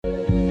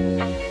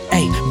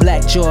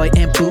Black Joy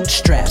and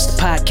Bootstraps,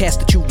 the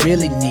podcast that you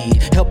really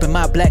need. Helping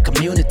my black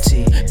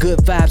community. Good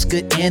vibes,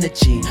 good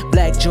energy.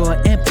 Black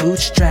Joy and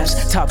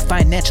Bootstraps, talk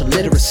financial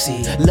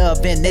literacy.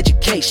 Love and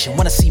education,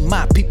 wanna see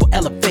my people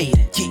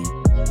elevated. Yeah.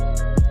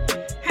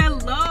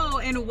 Hello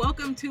and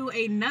welcome to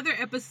another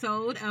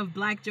episode of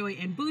Black Joy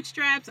and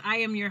Bootstraps. I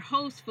am your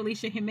host,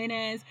 Felicia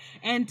Jimenez,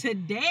 and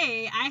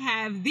today I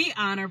have the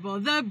Honorable,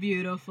 the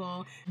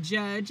beautiful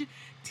Judge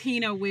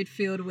Tina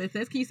Whitfield with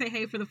us. Can you say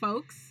hey for the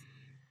folks?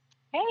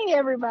 Hey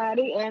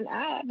everybody, and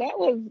that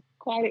was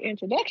quite an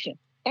introduction.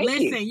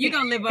 Listen, you're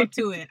going to live up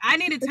to it. I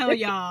need to tell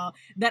y'all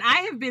that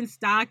I have been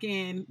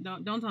stalking,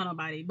 don't tell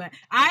nobody, but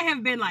I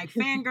have been like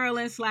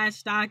fangirling /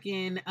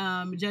 stalking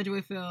Judge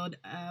Whitfield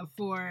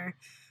for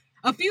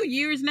a few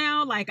years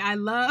now. Like I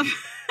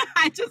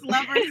just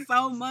love her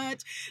so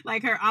much.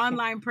 Like her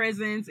online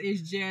presence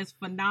is just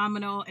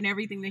phenomenal and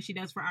everything that she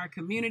does for our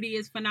community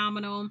is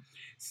phenomenal.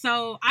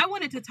 So I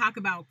wanted to talk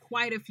about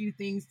quite a few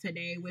things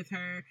today with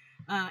her.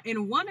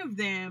 And one of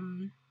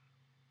them,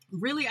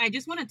 really, I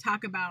just want to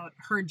talk about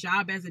her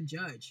job as a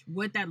judge,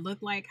 what that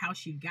looked like, how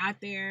she got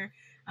there.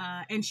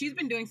 And she's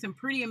been doing some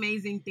pretty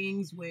amazing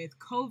things with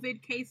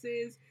COVID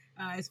cases,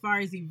 as far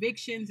as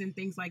evictions and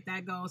things like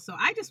that go. So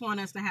I just want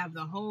us to have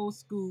the whole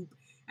scoop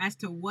as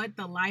to what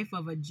the life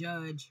of a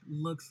judge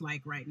looks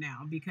like right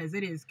now, because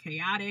it is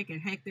chaotic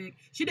and hectic.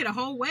 She did a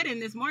whole wedding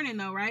this morning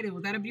though, right?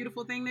 Was that a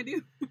beautiful thing to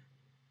do?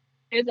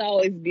 It's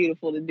always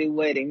beautiful to do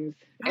weddings.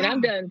 And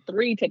I've done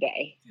 3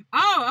 today.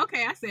 Oh,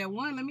 okay. I said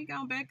 1. Let me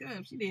go back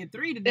up. She did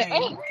 3 today.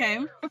 Okay.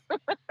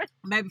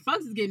 Baby,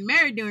 folks is getting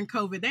married during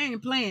COVID. They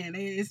ain't playing.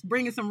 It's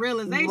bringing some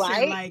realization.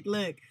 Right? Like,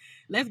 look,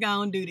 let's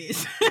go and do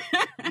this.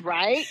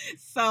 Right?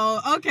 So,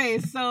 okay.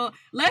 So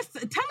let's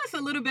tell us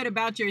a little bit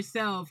about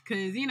yourself.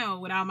 Because, you know,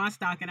 without my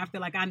stalking, I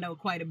feel like I know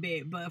quite a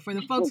bit. But for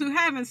the folks who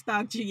haven't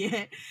stalked you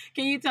yet,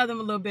 can you tell them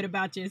a little bit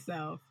about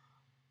yourself?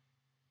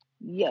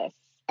 Yes.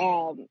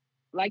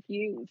 Like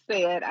you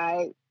said,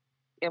 I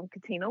am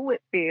Katina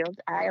Whitfield.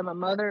 I am a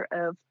mother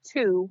of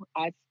 2.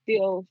 I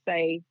still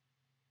say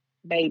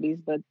babies,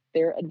 but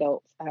they're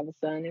adults. I have a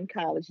son in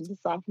college. He's a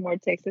sophomore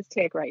at Texas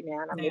Tech right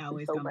now, and I miss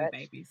him so much.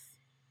 Babies.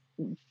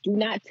 Do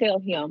not tell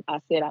him I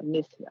said I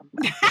miss him.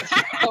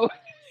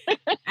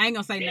 I ain't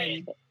gonna say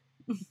nothing.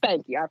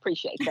 Thank you. I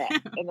appreciate that.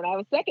 And then I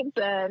have a second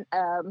son.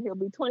 He'll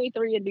be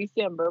 23 in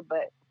December,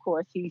 but of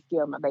course he's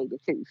still my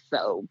baby too.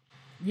 So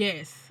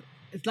yes.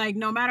 It's like,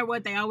 no matter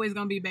what, they always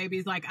gonna be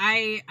babies. Like,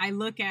 I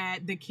look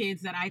at the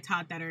kids that I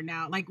taught that are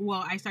now, like,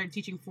 well, I started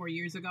teaching 4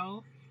 years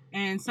ago,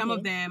 and some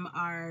of them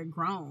are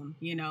grown,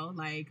 you know,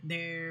 like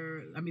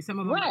some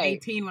of them were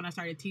 18 when I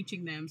started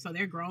teaching them, so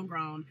they're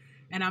grown,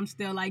 and I'm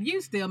still like, you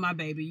still my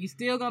baby. You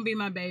still gonna be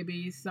my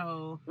baby,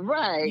 so,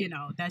 you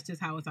know, that's just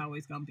how it's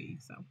always gonna be,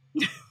 so,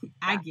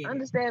 I get it. I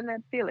understand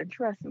that feeling,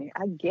 trust me,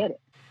 I get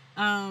it.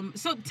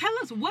 So tell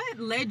us,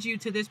 what led you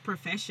to this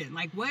profession?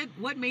 Like,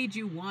 what made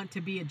you want to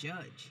be a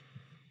judge?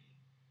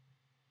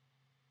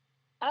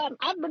 I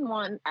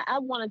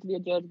wanted to be a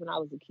judge when I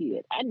was a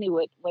kid. I knew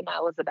it when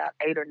I was about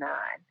 8 or 9.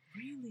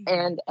 Really?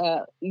 And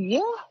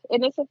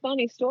and it's a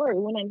funny story.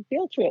 We went on a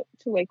field trip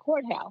to a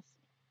courthouse,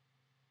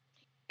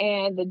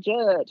 and the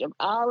judge of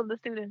all of the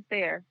students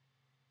there,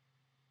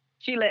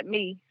 she let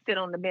me sit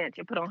on the bench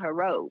and put on her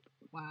robe.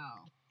 Wow.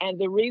 And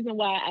the reason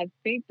why I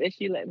think that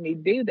she let me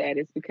do that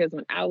is because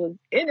when I was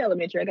in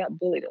elementary, I got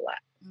bullied a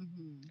lot.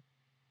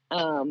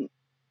 Mm-hmm.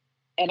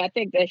 And I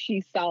think that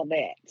she saw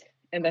that.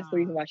 And that's the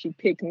reason why she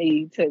picked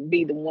me to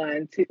be the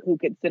one who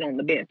could sit on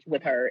the bench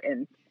with her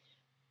and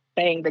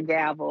bang the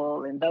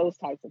gavel and those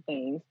types of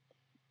things.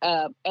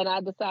 And I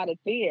decided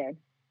then,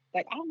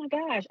 like, oh my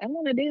gosh, I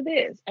want to do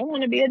this. I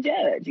want to be a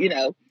judge, you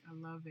know. I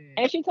love it.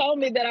 And she told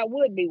me that I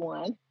would be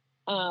one.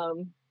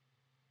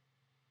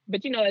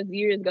 But, you know, as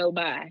years go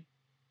by,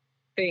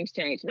 things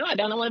change. No, I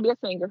don't. I want to be a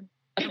singer.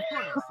 Of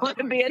course, I want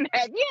to be an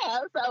actor. Yeah.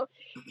 So,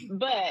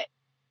 but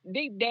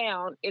deep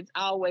down, it's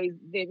always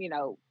been, you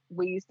know,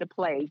 we used to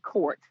play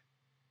court.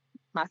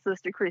 My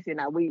sister Chrissy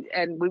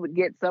and we would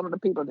get some of the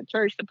people at the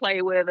church to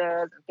play with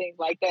us and things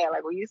like that.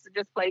 Like, we used to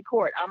just play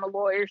court. I'm a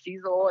lawyer,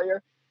 she's a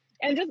lawyer,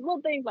 and just little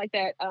things like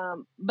that.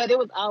 But it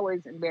was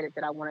always embedded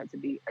that I wanted to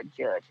be a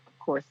judge. Of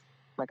course,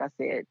 like I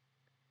said,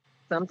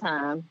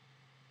 sometimes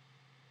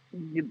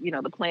you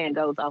know, the plan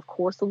goes off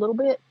course a little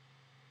bit,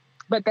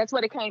 but that's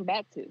what it came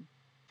back to.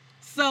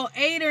 So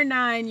 8 or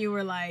 9, you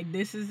were like,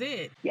 this is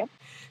it. Yep.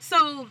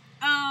 So,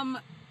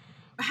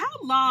 how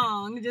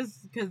long,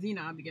 just because, you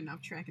know, I'll be getting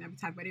off track and I'll be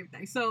talking about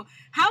everything. So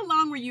how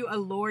long were you a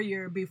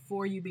lawyer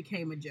before you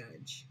became a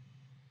judge?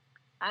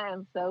 I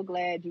am so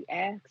glad you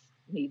asked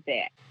me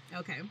that.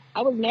 Okay.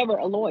 I was never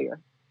a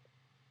lawyer.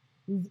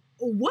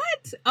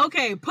 What?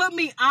 Okay, put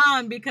me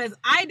on, because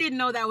I didn't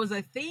know that was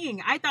a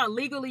thing. I thought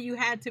legally you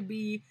had to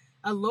be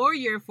a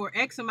lawyer for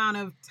X amount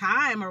of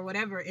time or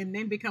whatever and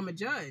then become a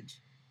judge.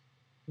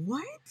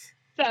 What?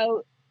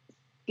 So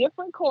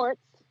different courts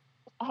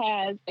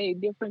has a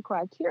different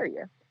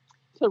criteria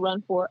to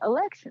run for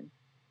election.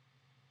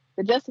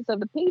 The Justice of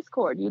the Peace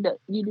Court, you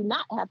do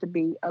not have to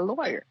be a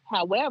lawyer.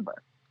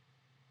 However,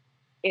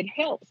 it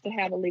helps to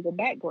have a legal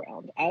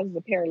background. I was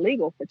a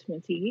paralegal for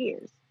 20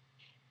 years.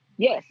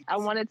 Yes, I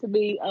wanted to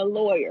be a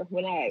lawyer.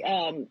 When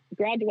I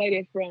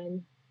graduated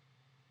from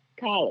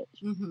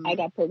college, I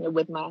got pregnant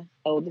with my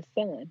oldest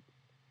son.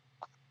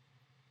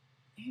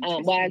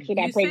 Well, I actually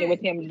got pregnant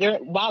with him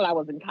while I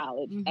was in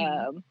college.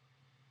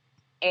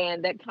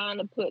 And that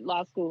kind of put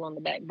law school on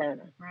the back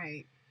burner.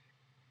 Right.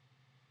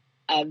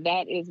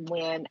 That is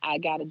when I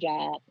got a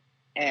job.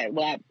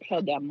 I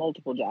held down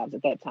multiple jobs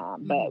at that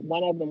time, but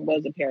one of them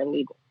was a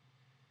paralegal.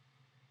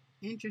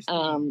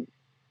 Interesting.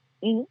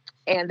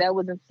 And that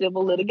was in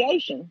civil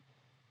litigation.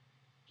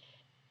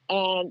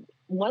 And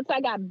once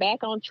I got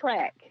back on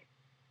track,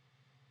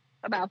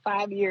 about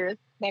 5 years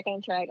back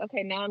on track,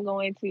 okay, now I'm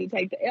going to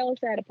take the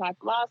LSAT, apply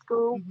for law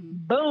school.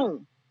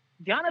 Boom,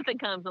 Jonathan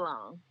comes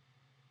along.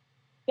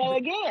 So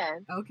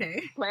again,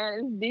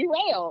 plans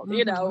derailed,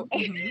 you know.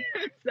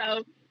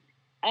 So,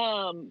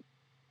 and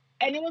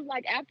it was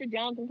like after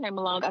Jonathan came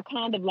along, I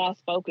kind of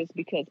lost focus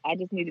because I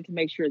just needed to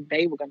make sure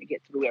they were going to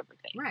get through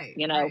everything, right?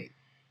 You know. Right.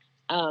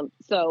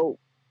 So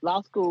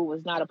law school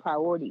was not a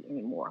priority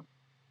anymore.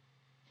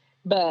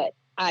 But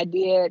I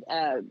did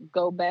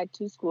go back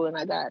to school and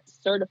I got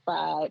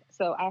certified.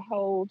 So I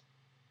hold,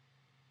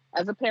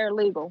 as a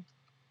paralegal,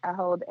 I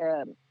hold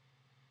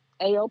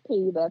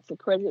AOP, that's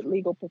Accredited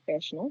Legal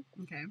Professional.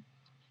 Okay.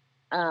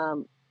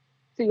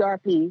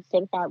 CRP,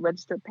 Certified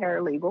Registered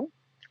Paralegal.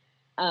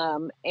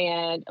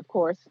 And of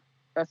course,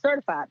 a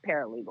certified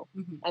paralegal.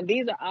 And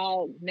these are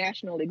all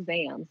national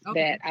exams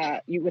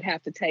that you would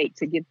have to take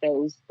to get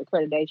those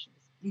accreditations.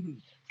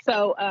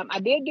 So I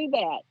did do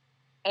that.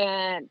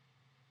 And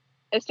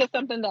it's just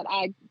something that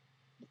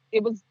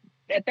it was,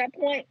 at that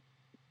point,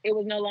 it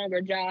was no longer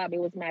a job. It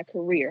was my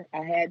career.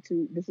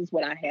 This is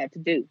what I had to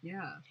do.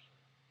 Yeah.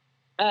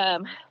 I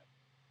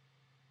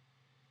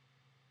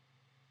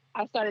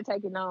started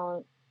taking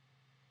on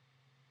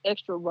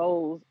extra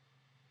roles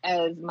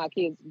as my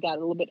kids got a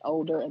little bit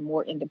older and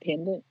more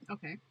independent.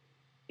 Okay.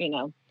 You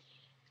know,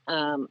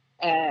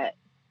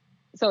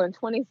 so in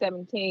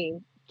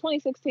 2016,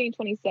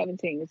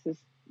 2017, this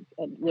is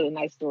a really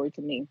nice story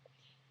to me.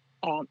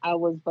 I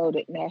was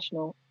voted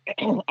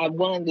I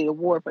won the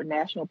award for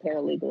National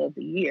Paralegal of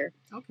the Year.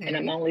 Okay. And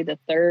I'm only the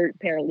third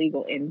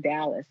paralegal in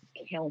Dallas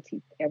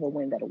County to ever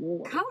win that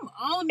award. Come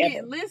on,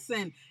 man.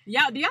 Listen.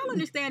 Y'all, do y'all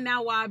understand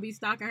now why I be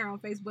stalking her on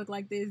Facebook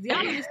like this? Do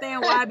y'all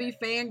understand why I be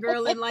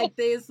fangirling like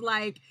this?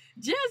 Like,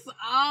 just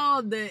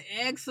all the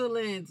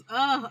excellence.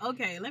 Oh,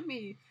 okay. Let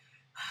me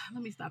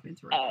stop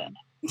interrupting.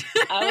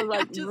 I was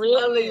like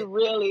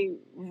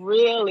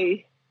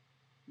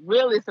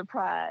really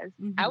surprised.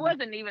 I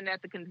wasn't even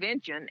at the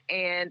convention,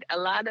 and a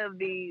lot of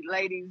the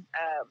ladies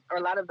or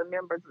a lot of the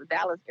members of the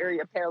Dallas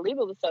Area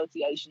Paralegal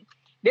Association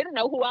didn't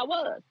know who I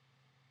was,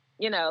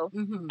 you know.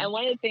 And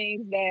one of the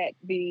things that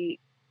the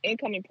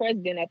incoming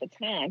president at the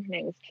time, her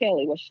name was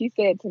Kelly, what she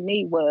said to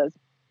me was,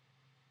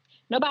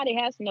 nobody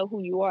has to know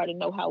who you are to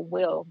know how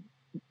well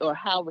or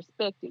how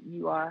respected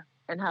you are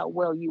and how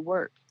well you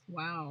work.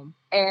 Wow.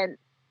 And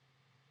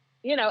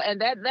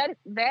and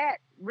that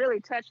really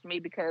touched me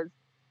because,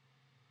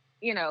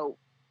 you know,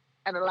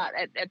 at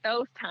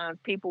those times,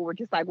 people were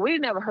just like, we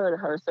never heard of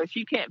her, so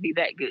she can't be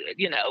that good,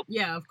 you know.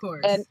 Yeah, of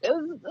course. And it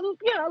was,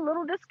 a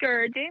little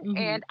discouraging.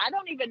 And I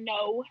don't even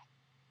know.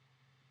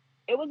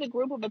 It was a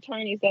group of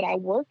attorneys that I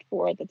worked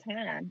for at the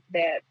time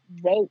that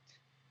wrote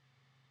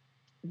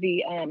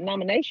the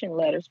nomination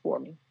letters for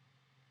me.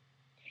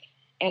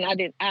 And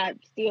I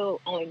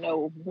still only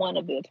know one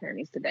of the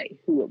attorneys today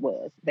who it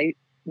was. They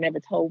never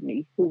told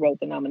me who wrote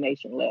the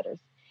nomination letters.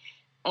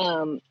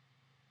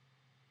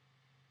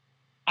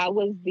 I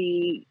was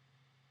the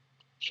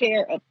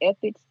chair of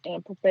ethics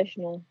and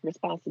professional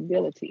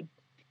responsibility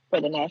for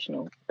the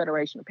National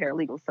Federation of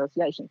Paralegal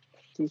Association.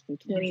 From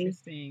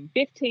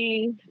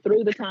 2015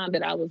 through the time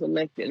that I was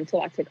elected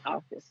until I took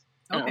office.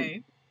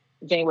 Okay.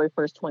 January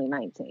 1st,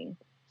 2019.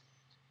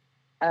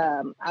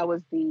 I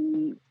was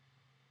the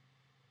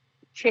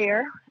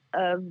chair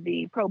of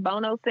the pro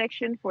bono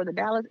section for the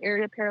Dallas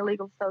Area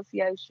Paralegal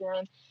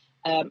Association.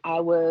 I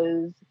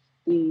was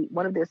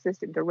one of the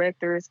assistant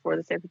directors for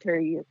the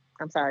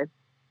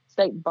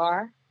State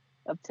Bar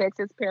of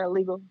Texas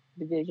Paralegal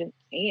Division,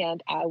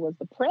 and I was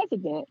the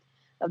president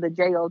of the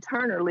J.O.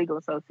 Turner Legal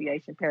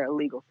Association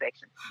Paralegal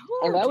Section.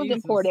 And that was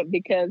important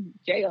because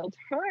J.O.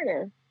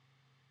 Turner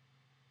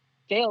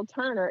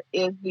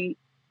is the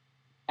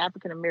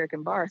African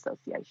American Bar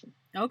Association.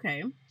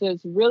 Okay. So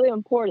it's really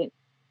important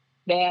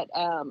that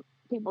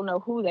people know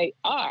who they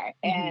are.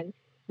 And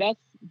that's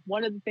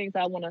one of the things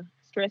I want to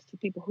stress to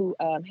people who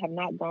have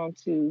not gone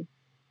to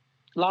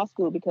law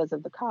school because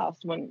of the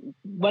cost.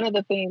 One of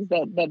the things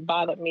that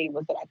bothered me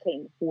was that I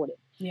couldn't afford it.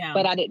 Yeah.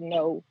 But I didn't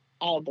know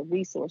all the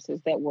resources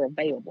that were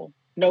available.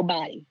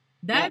 Nobody.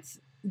 That's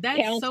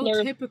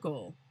so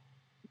typical.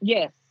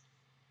 Yes.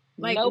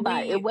 Like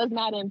nobody. It was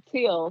not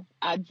until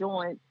I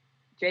joined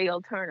J.O.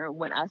 Turner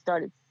when I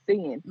started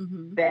seeing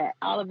that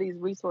all of these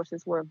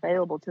resources were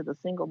available to the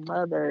single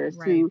mothers,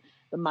 to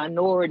the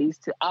minorities,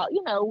 to all,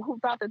 who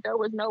thought that there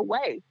was no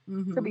way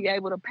to be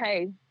able to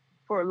pay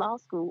for law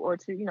school or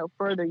to,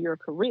 further your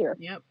career.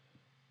 Yep.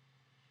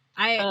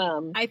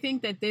 I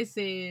think that this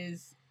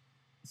is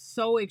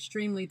so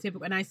extremely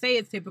typical. And I say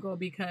it's typical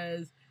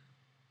because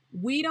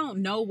we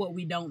don't know what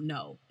we don't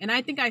know. And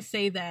I think I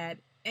say that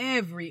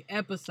every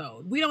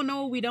episode. We don't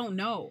know what we don't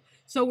know.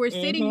 So we're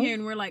sitting here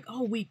and we're like,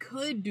 oh, we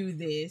could do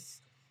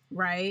this,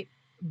 right?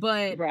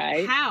 But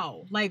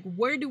how? Like,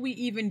 where do we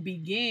even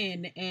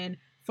begin? And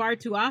far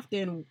too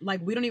often,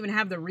 like, we don't even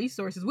have the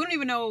resources. We don't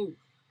even know.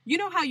 You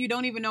know how you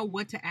don't even know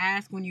what to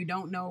ask when you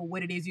don't know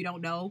what it is you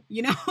don't know?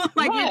 You're just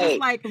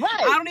like,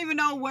 I don't even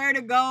know where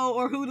to go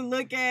or who to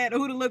look at or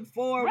who to look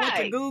for, what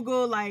to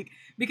Google, like,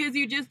 because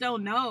you just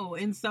don't know.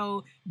 And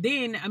so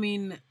then, I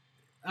mean,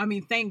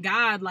 thank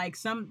God, like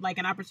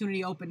an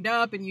opportunity opened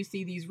up and you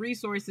see these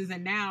resources.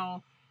 And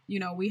now,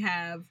 we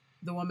have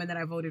the woman that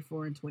I voted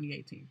for in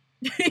 2018.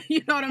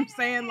 You know what I'm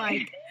saying?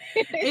 Like,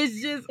 it's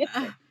just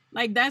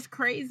like, that's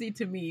crazy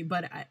to me,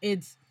 but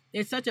it's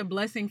such a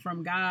blessing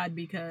from God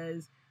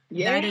because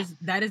that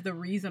is the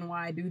reason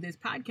why I do this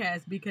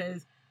podcast,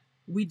 because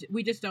we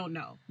just don't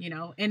know,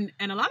 and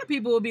a lot of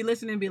people will be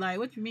listening and be like,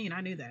 what you mean?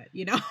 I knew that,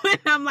 and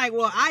I'm like,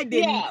 well, I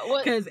didn't,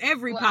 because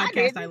every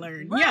podcast I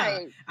learned,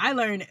 I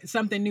learned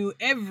something new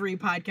every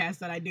podcast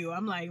that I do.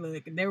 I'm like,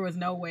 look, there was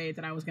no way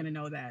that I was going to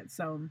know that.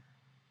 So,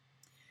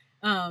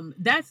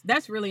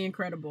 that's really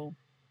incredible.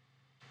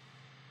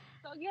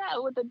 So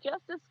with the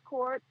justice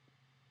court,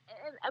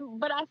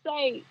 but I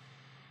say,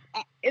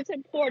 it's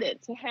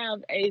important to have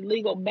a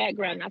legal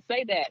background. I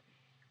say that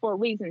for a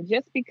reason,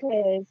 just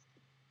because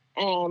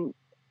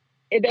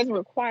it doesn't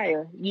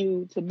require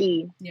you to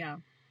be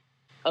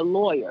a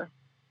lawyer.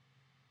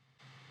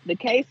 The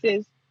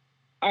cases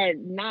are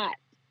not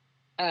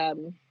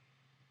any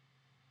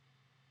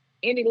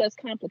less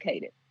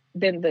complicated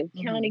than the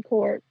county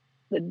court,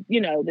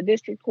 the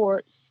district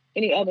court,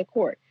 any other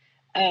court.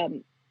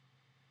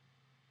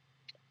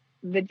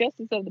 The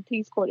justice of the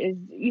peace court is,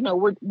 we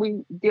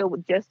deal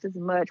with just as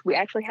much. We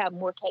actually have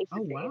more cases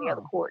than any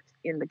other courts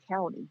in the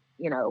county,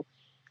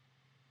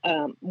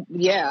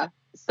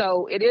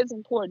 So it is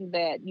important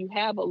that you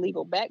have a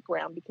legal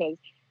background because,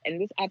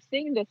 I've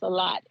seen this a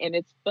lot, and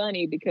it's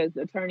funny because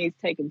attorneys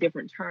take a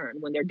different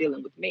turn when they're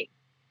dealing with me.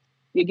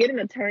 You get an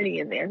attorney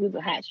in there who's a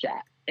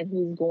hotshot and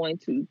who's going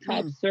to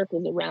type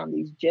circles around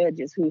these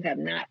judges who have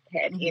not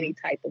had any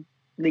type of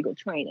legal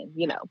training,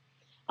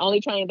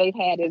 Only training they've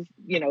had is,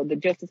 the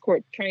Justice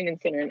Court Training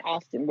Center in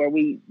Austin, where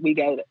we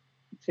go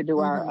to do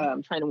our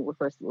training when we're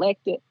first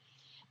elected.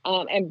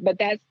 But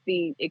that's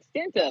the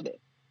extent of it.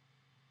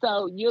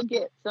 So you'll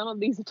get some of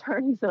these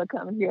attorneys that are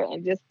coming here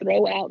and just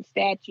throw out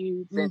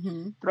statutes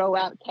and throw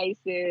out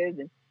cases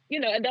and,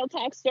 and they'll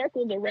talk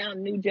circles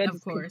around new judges.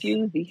 Of course.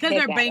 Because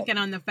they're banking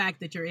on the fact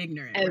that you're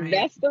ignorant. And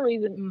that's the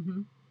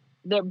reason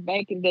they're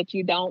banking that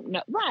you don't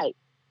know. Right.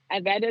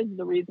 And that is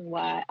the reason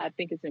why I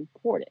think it's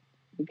important,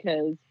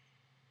 because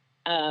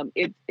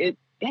it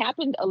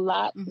happened a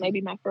lot,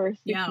 maybe my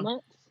first 6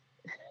 months.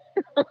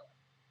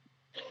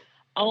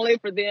 Only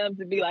for them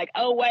to be like,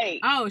 oh,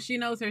 wait. Oh, she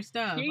knows her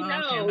stuff. She knows. Okay,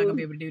 I'm not going to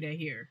be able to do that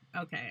here.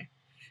 Okay.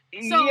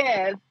 So,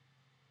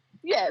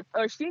 yes.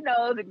 Or she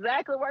knows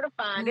exactly where to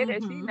find it,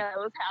 and she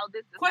knows how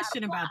this is.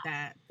 Question about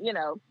that.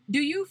 Do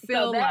you so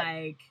feel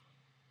like,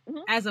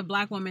 as a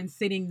Black woman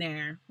sitting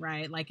there,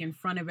 right, like in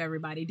front of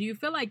everybody, do you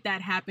feel like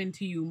that happened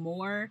to you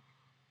more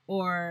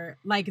or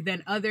like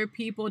than other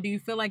people? Do you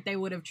feel like they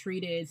would have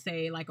treated,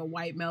 say, like a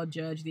white male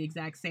judge the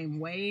exact same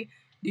way?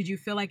 Did you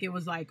feel like it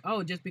was like,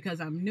 oh, just because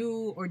I'm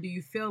new? Or do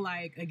you feel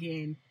like,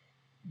 again,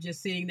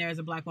 just sitting there as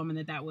a Black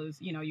woman that was,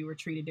 you were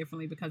treated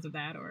differently because of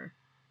that? Or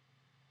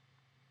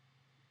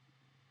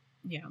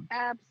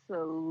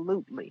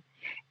absolutely.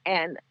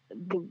 And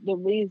the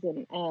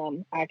reason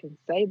I can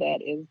say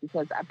that is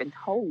because I've been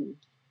told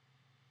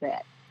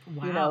that.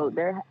 Wow.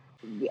 There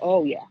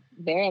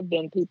have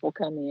been people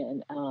come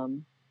in.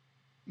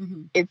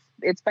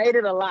 It's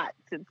faded a lot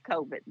since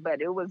COVID,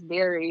 but it was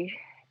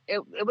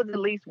it was at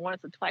least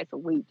once or twice a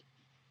week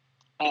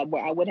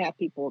where I would have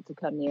people to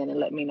come in and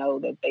let me know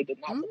that they did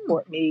not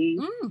support me,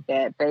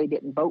 that they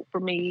didn't vote for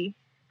me.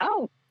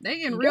 Oh, they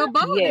getting real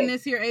bold in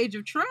this here age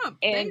of Trump.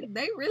 And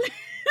they really,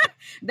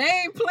 they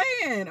ain't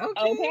playing.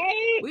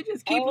 Okay. We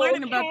just keep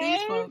learning about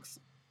these folks.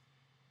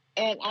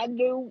 And I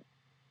do,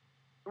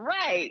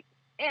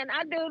 and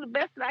I do the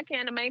best that I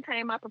can to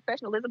maintain my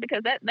professionalism,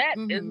 because that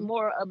is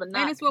more of a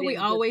knock. And it's what we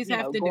always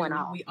have to do.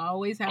 We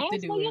always have to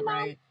do it,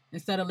 right?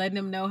 Instead of letting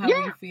them know how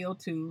we feel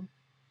too.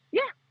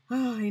 Yeah.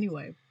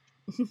 Anyway.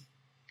 and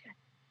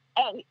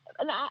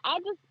I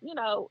just,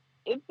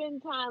 it's been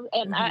times,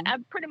 and I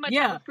pretty much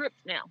have a script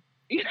now.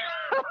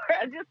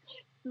 I just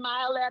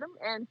smile at them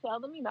and tell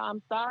them,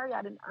 I'm sorry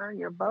I didn't earn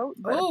your vote.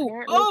 But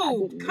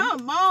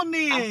come on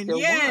then.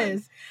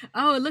 Yes. Won.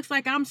 Oh, it looks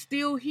like I'm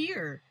still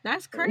here.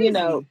 That's crazy.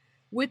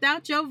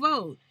 Without your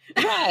vote.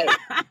 Right.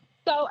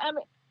 So,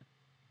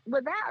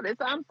 without it.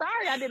 So I'm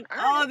sorry I didn't earn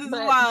it. Oh, this is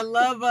why I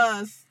love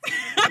us.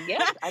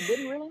 Yes, I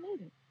didn't really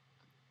need it.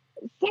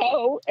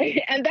 So,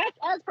 and that's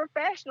as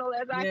professional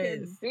as I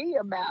can be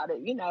about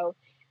it,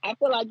 I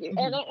feel like,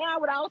 and I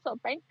would also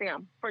thank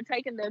them for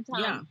taking the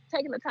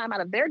time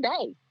out of their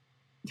day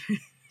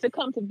to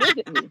come to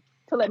visit me,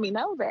 to let me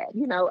know that,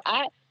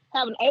 I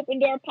have an open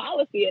door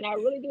policy, and I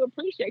really do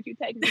appreciate you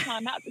taking the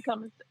time out to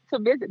come to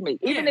visit me,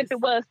 even if it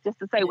was just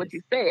to say what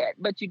you said,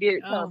 but you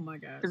did come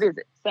to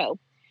visit. So,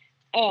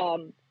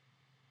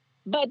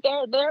 but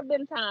there have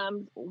been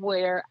times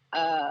where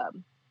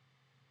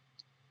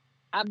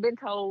I've been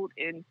told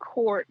in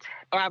court,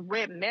 or I've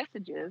read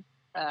messages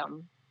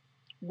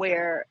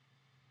where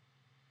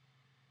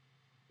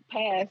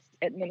past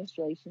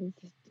administrations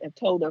have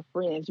told their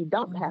friends, you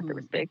don't have to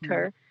respect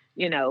her,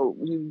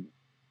 you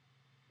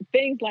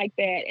things like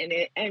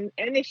that, and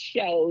it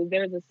shows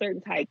there's a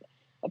certain type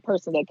of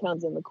person that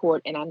comes in the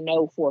court, and I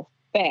know for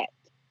a fact,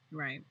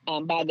 right,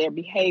 by their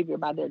behavior,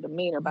 by their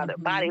demeanor, by their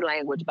body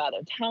language, by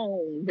their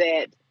tone,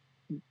 that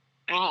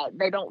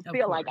they don't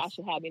feel like I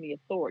should have any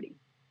authority,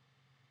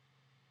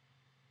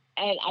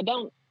 and I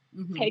don't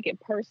take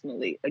it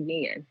personally.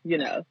 Again,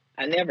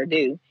 I never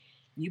do.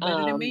 You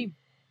better than me.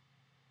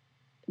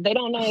 They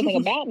don't know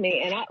anything about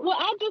me, and I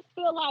just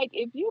feel like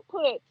if you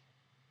put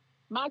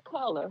my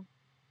color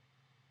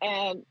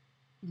and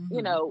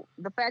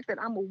the fact that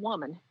I'm a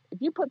woman,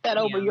 if you put that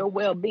over your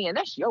well-being,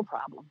 that's your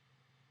problem.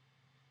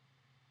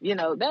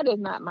 That is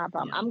not my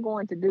problem. I'm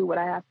going to do what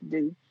I have to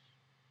do.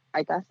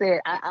 Like I said,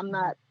 I'm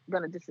not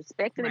going to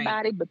disrespect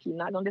anybody, but you're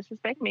not going to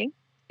disrespect me.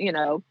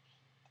 When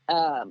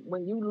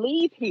you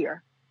leave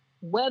here,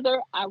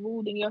 whether I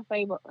ruled in your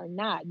favor or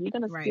not, you're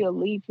going to still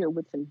leave here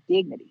with some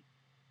dignity.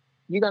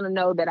 You're going to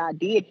know that I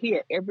did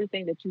hear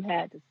everything that you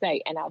had to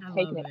say, and I've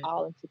taken it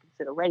all into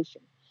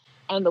consideration.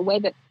 And the way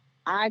that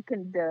I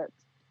conduct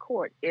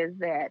court is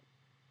that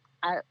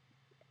I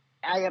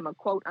am a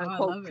quote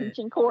unquote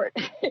teaching court.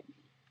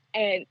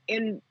 And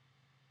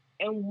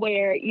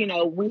where,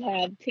 we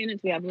have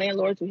tenants, we have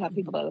landlords, we have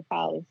people that are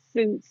filing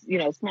suits,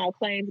 small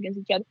claims against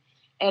each other.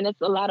 And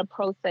it's a lot of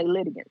pro se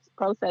litigants.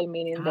 Pro se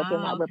meaning that they're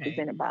not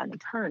represented by an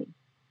attorney.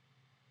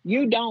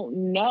 You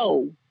don't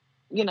know,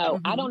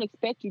 I don't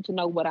expect you to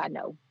know what I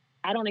know.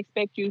 I don't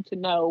expect you to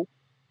know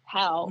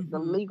how the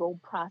legal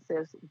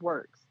process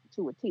works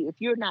to a T. If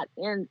you're not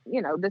in,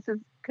 this is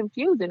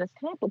confusing, it's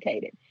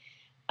complicated.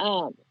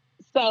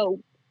 So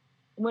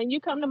when you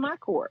come to my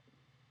court,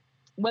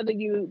 whether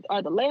you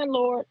are the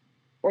landlord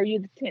or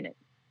you're the tenant,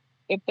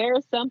 if there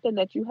is something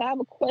that you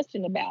have a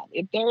question about,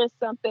 if there is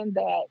something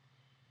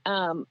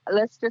that,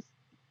 let's just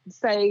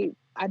say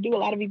I do a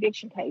lot of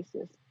eviction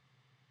cases.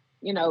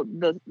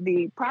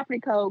 The property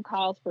code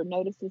calls for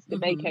notices to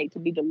vacate to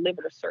be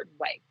delivered a certain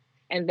way,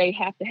 and they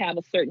have to have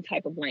a certain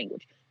type of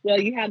language. Well,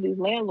 you have these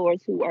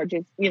landlords who are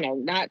just,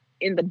 not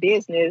in the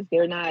business.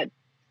 They're not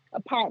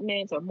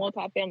apartments or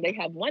multifamily. They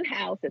have one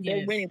house that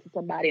they're renting to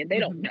somebody, and they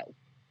don't know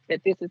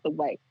that this is the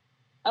way.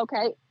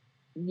 Okay,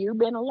 you've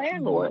been a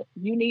landlord.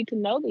 You need to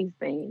know these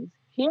things.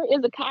 Here is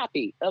a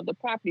copy of the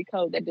property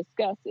code that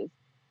discusses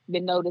the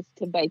notice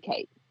to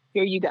vacate.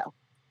 Here you go.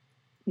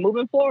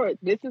 Moving forward,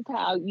 this is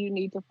how you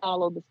need to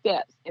follow the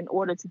steps in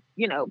order to,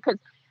 because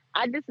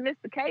I dismiss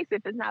the case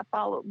if it's not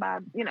followed by,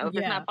 if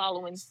it's not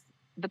following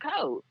the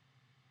code.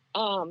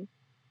 And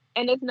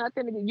it's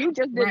nothing, you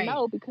just didn't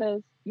know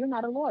because you're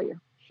not a lawyer.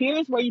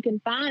 Here's where you can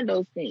find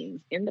those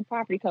things in the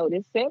property code.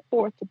 It's set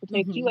forth to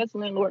protect you as a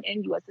landlord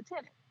and you as a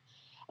tenant.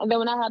 And then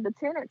when I have the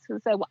tenants who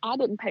say, well, I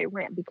didn't pay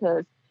rent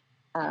because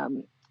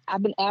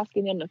I've been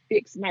asking them to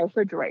fix my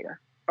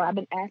refrigerator, or I've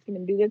been asking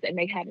them to do this and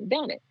they haven't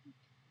done it.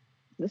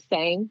 The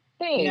same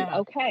thing. Yeah.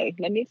 Okay,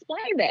 let me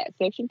explain that.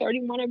 Section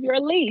 31 of your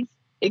lease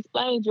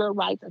explains your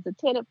rights as a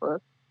tenant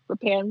for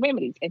repair and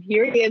remedies. And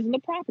here it is in the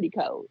property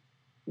code.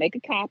 Make a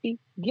copy,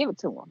 give it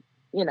to them,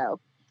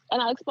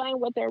 and I'll explain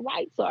what their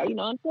rights are.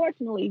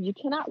 Unfortunately, you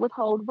cannot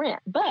withhold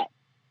rent, but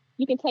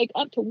you can take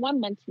up to 1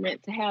 month's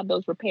rent to have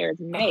those repairs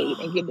made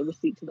and give the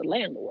receipt to the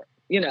landlord.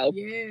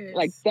 Yes.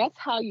 Like that's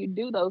how you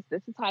do those.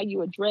 This is how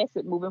you address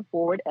it moving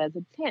forward as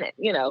a tenant,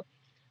 So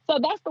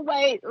that's the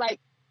way,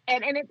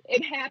 and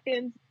it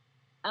happens.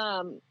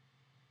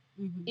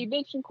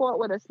 Eviction court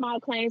with a small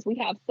claims, we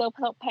have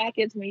self-help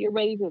packets when you're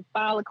ready to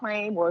file a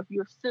claim, or if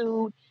you're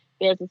sued,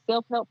 there's a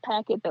self-help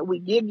packet that we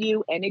give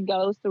you, and it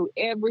goes through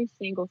every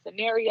single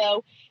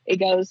scenario. It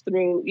goes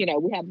through,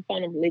 we have the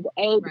phone of legal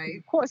aid. Right.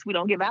 Of course, we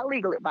don't give out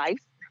legal advice.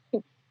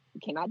 We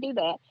cannot do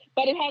that.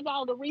 But it has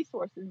all the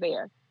resources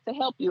there to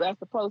help you as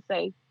the pro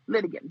se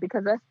litigant,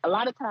 because that's a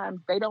lot of times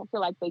they don't feel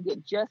like they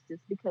get justice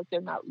because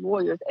they're not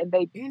lawyers, and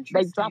they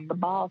drop the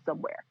ball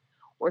somewhere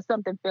or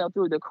something fell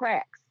through the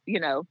cracks,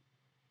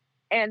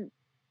 And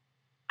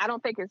I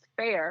don't think it's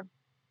fair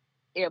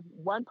if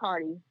one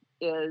party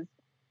is,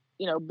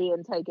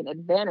 being taken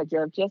advantage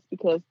of just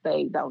because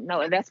they don't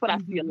know. And that's what I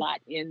see a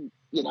lot in,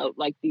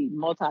 like the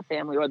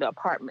multifamily or the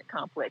apartment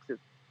complexes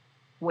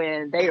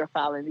when they are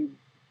filing these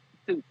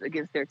suits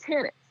against their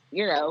tenants,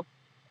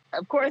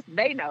 Of course,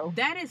 they know.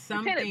 That is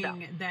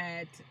something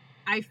that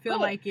I feel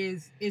like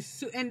is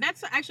and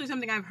that's actually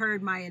something I've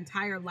heard my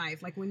entire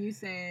life. Like when you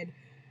said,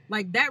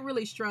 like that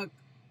really struck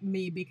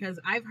me, because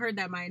I've heard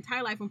that my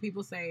entire life when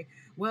people say,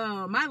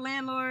 well, my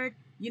landlord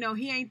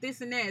he ain't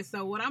this and that.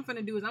 So what I'm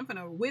gonna do is I'm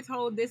gonna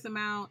withhold this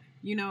amount.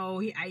 He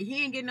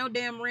ain't getting no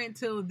damn rent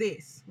till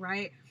this,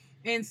 right?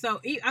 And so,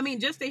 I mean,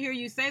 just to hear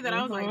you say that,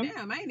 I was like,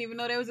 damn, I didn't even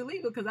know that was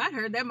illegal because I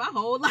heard that my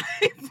whole life.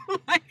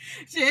 Like,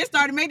 shit, it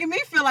started making me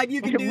feel like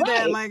you can do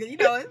that. Like,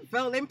 it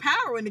felt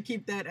empowering to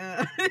keep that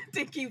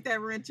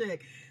rent check.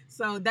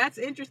 So that's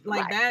interesting.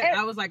 Like that,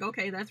 I was like,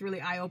 okay, that's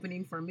really eye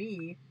opening for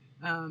me,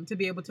 to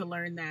be able to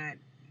learn that,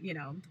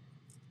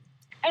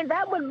 And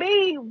that would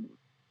be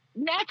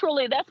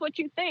naturally, that's what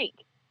you think.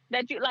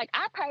 That you like,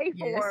 I pay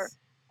for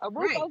a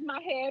roof over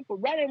my head, for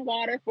running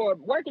water, for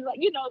working,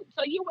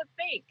 so you would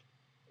think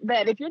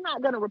that if you're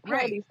not going to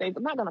repair these things,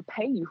 I'm not going to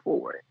pay you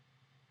for it.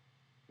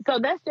 So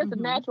that's just a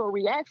natural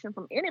reaction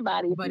from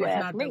anybody. But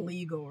it's not the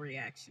legal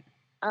reaction.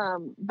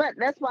 But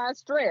that's why I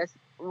stress.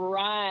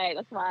 Right.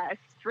 That's why I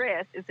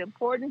stress. It's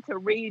important to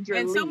read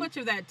your lease. So much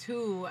of that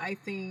too, I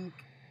think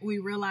we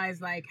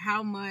realize like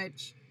how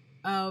much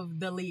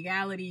of the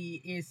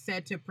legality is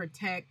set to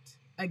protect,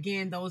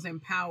 again, those in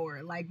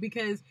power. Like,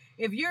 because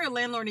if you're a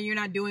landlord and you're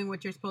not doing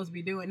what you're supposed to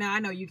be doing, now I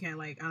know you can't,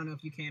 like, I don't know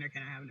if you can or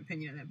can I have an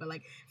opinion on that, but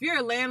like, if you're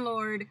a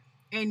landlord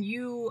and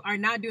you are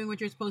not doing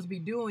what you're supposed to be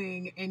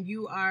doing, and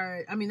you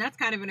are, I mean, that's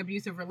kind of an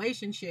abusive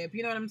relationship.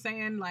 You know what I'm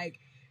saying? Like,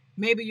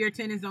 maybe your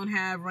tenants don't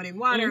have running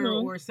water,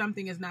 or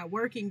something is not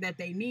working that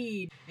they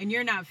need, and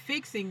you're not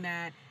fixing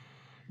that.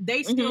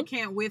 They still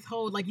can't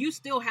withhold, like, you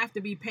still have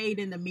to be paid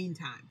in the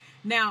meantime.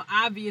 Now,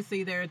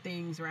 obviously, there are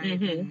things, right?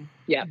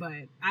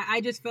 But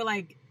I just feel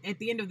like at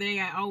the end of the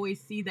day, I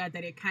always see that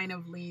it kind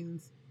of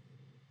leans,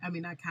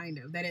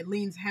 that it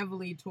leans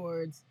heavily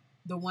towards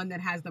the one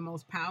that has the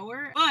most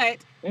power. But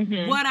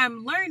what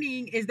I'm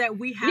learning is that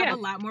we have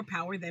a lot more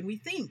power than we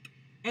think.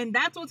 And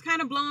that's what's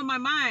kind of blowing my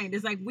mind.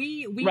 Is like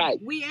we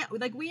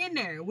in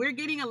there. We're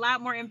getting a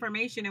lot more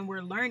information and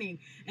we're learning.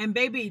 And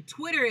baby,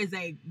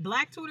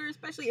 Black Twitter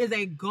especially, is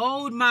a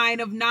gold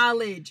mine of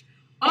knowledge.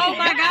 Oh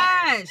my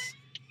gosh.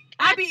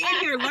 I be in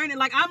here learning.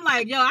 Like, I'm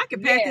like, yo, I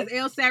can pass this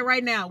LSAT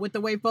right now with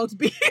the way folks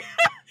be.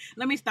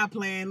 Let me stop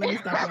playing.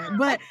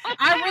 But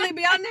I really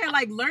be on there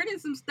like learning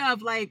some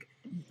stuff, like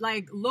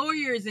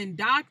lawyers and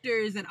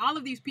doctors and all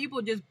of these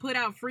people just put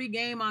out free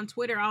game on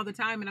Twitter all the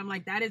time. And I'm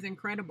like, that is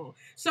incredible.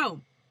 So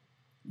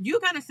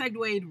you kind of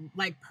segued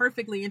like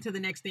perfectly into the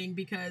next thing,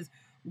 because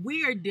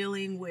we are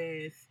dealing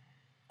with,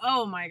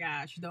 oh my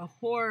gosh, the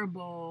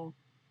horrible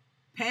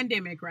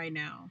pandemic right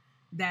now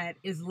that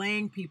is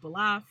laying people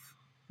off,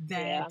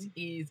 that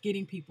is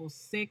getting people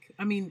sick.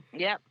 I mean,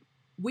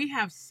 we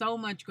have so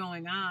much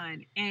going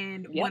on.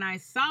 And when I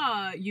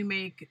saw you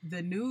make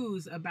the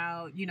news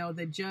about,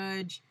 the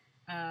judge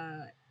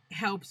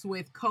helps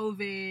with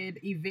COVID,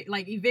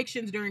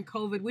 evictions during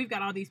COVID, we've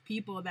got all these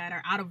people that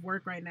are out of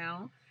work right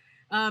now.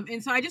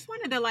 And so I just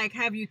wanted to like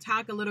have you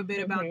talk a little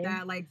bit about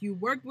that. Like, you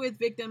worked with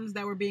victims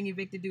that were being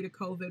evicted due to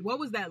COVID. What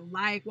was that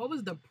like? What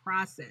was the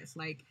process?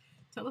 Like,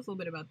 tell us a little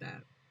bit about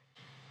that.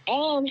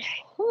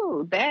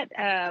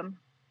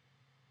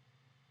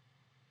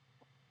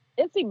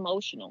 It's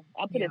emotional.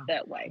 I'll put it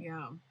that way.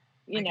 Yeah.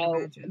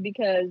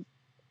 Because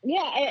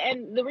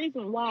and the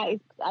reason why is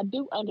I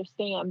do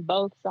understand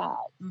both sides.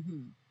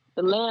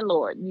 The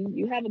landlord,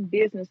 you have a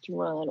business to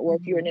run, or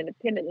if you're an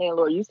independent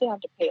landlord, you still have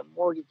to pay a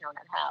mortgage on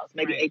that house,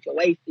 maybe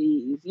HOA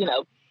fees,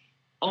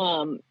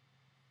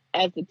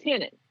 as the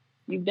tenant,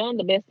 you've done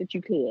the best that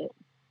you could.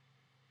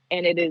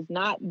 And it is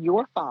not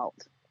your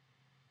fault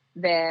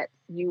that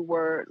you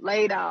were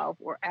laid off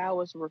or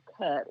hours were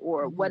cut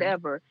or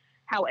whatever,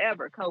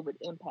 however COVID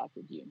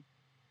impacted you.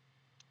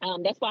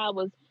 That's why I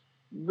was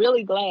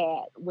really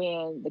glad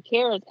when the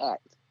CARES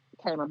Act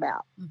came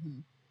about.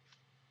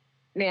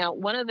 Now,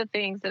 one of the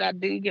things that I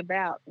do give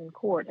out in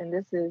court, and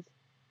this is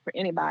for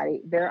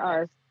anybody,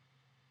 there's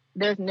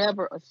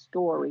never a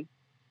story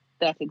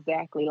that's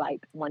exactly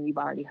like one you've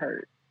already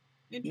heard.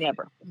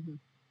 Never.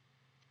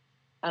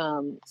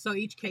 So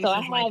each case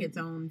is like its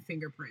own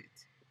fingerprint.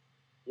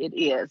 It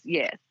is,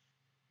 yes.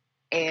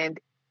 And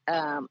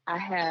I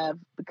have,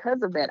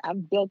 because of that,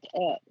 I've built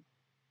up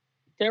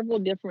several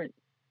different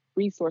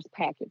resource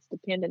packets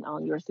depending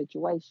on your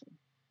situation.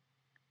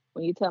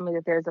 When you tell me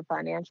that there's a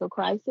financial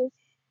crisis,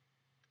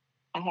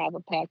 I have a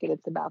packet.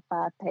 It's about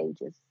 5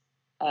 pages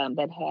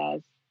that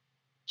has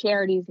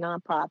charities,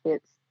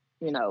 nonprofits,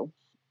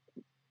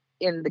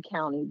 in the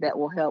county that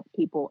will help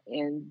people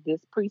in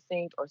this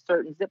precinct or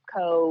certain zip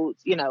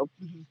codes, because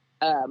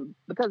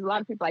a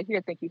lot of people I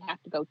hear think you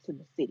have to go to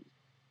the city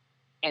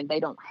and they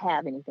don't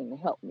have anything to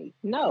help me.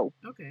 No,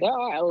 there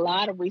are a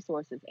lot of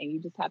resources and you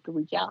just have to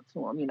reach out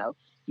to them.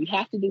 You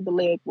have to do the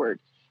legwork.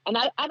 And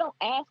I don't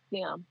ask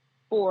them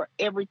for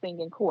everything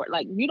in court.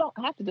 Like, you don't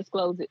have to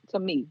disclose it to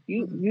me.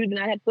 You do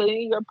not have to put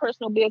any of your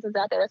personal business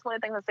out there. That's one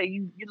of the things I say,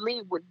 you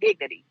leave with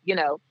dignity,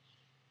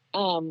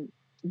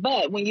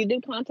 but when you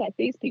do contact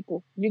these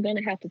people, you're going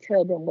to have to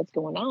tell them what's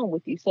going on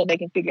with you so they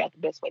can figure out the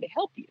best way to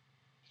help you.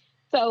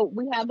 So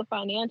we have the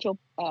financial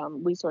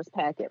resource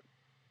packet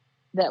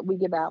that we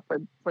give out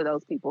for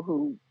those people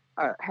who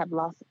have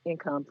lost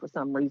income for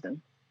some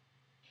reason.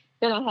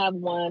 Then I have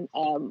one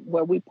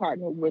where we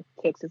partner with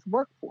Texas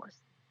Workforce.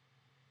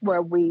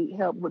 where we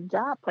help with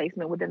job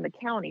placement within the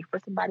county for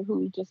somebody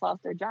who just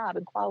lost their job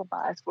and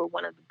qualifies for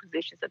one of the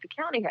positions that the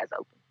county has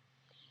open.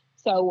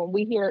 So when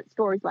we hear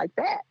stories like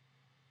that,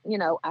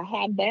 I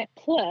have that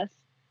plus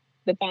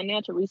the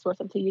financial resource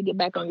until you get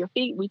back on your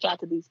feet, reach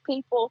out to these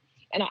people.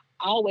 And I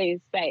always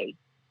say,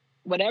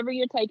 whatever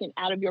you're taking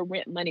out of your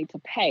rent money to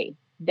pay,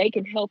 they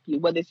can help you,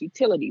 whether it's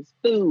utilities,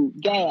 food,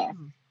 gas.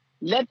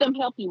 Let them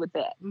help you with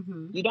that.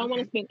 You don't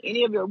want to spend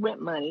any of your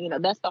rent money.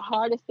 That's the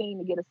hardest thing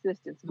to get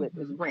assistance with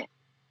is rent.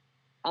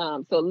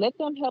 So let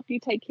them help you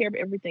take care of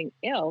everything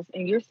else,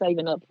 and you're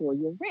saving up for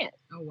your rent.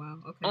 Oh, wow.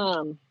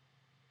 Okay.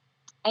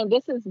 And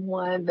this was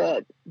one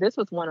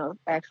of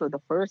actually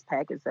the first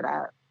packets that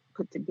I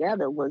put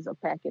together was a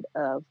packet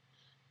of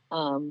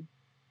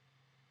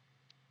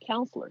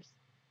counselors,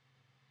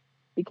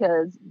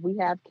 because we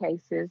have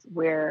cases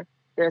where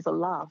there's a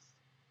loss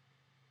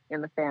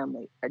in the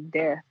family, a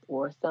death,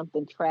 or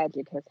something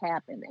tragic has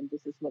happened, and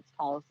this is what's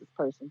caused this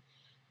person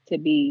to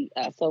be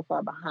so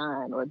far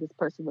behind, or this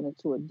person went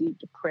into a deep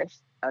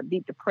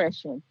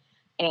depression,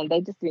 and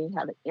they just didn't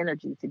have the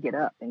energy to get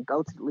up and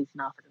go to the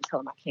leasing office and tell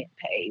them I can't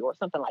pay, or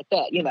something like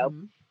that,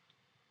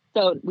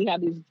 So we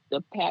have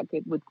the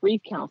packet with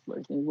grief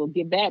counselors, and we'll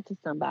give that to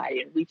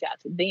somebody and reach out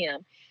to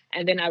them.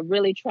 And then I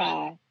really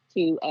try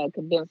to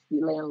convince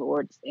the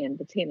landlords and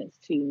the tenants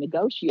to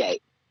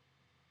negotiate.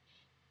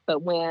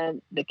 But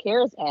when the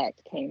CARES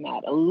Act came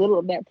out, a little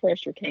of that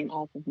pressure came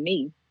off of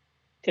me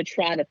to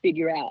try to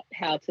figure out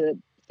how to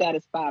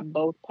satisfy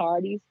both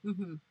parties.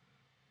 Because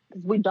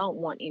we don't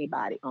want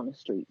anybody on the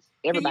streets.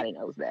 Everybody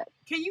knows that.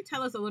 Can you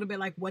tell us a little bit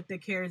like what the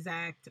CARES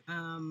Act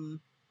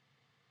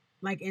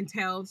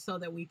entailed, so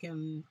that we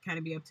can kind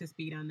of be up to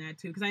speed on that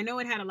too? Because I know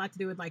it had a lot to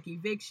do with like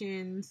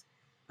evictions.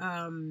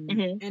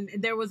 And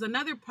there was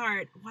another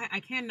part,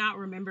 I cannot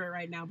remember it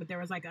right now, but there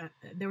was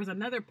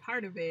another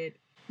part of it.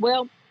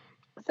 Well,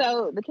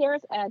 so the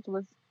CARES Act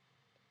was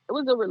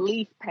a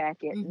relief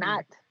packet,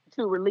 not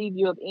to relieve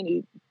you of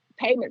any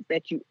payments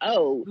that you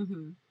owe,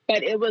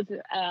 but it was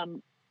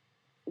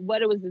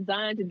what it was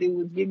designed to do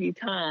was give you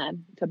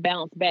time to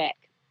bounce back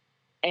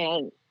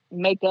and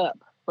make up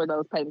for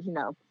those payments,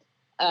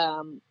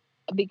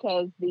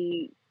 because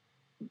the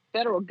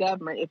federal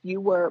government, if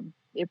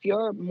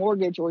your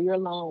mortgage or your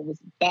loan was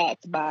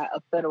backed by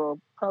a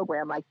federal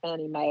program like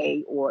Fannie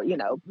Mae or,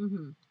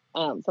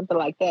 something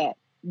like that,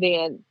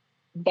 then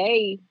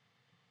they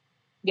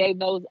gave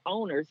those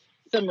owners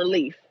some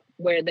relief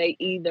where they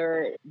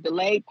either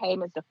delayed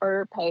payments,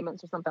 deferred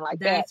payments, or something like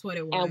that. That's what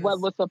it was. And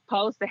what was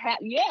supposed to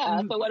happen,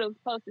 so what it was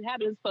supposed to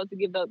happen is supposed to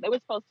they were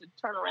supposed to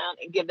turn around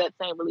and give that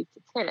same relief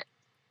to tenants.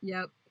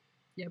 Yep.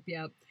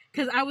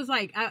 Because I was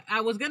like,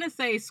 I was gonna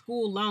say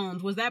school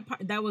loans. Was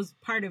that was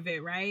part of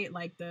it, right?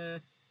 Like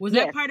was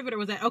that part of it, or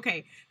was that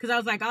okay? Because I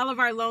was like, all of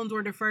our loans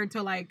were deferred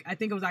to like, I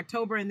think it was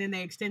October, and then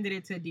they extended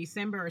it to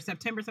December or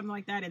September, something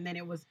like that, and then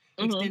it was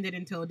extended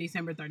until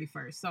December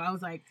 31st. So I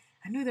was like,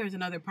 I knew there was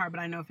another part, but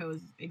I don't know if it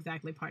was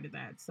exactly part of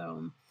that.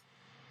 So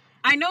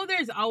I know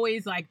there's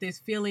always like this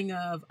feeling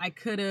of I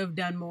could have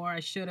done more, I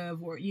should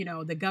have, or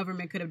the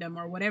government could have done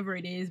more, whatever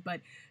it is.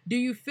 But do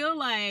you feel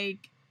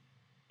like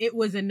it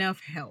was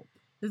enough help?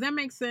 Does that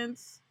make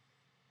sense?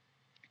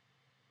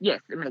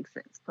 Yes, it makes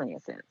sense. Plenty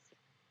of sense.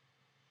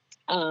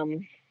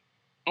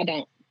 I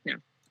don't know.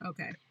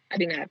 Okay. I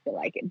do not feel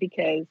like it,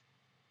 because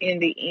in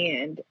the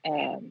end,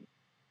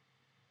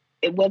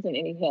 it wasn't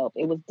any help.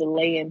 It was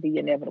delaying the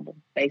inevitable,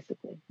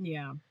 basically.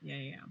 Yeah.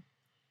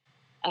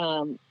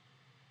 One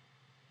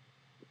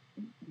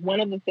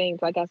of the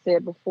things, like I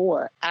said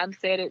before, I've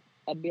said it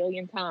a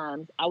billion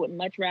times, I would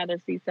much rather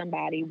see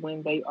somebody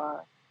when they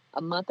are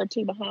a month or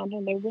two behind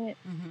on their rent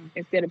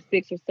instead of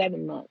 6 or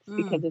 7 months,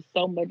 because it's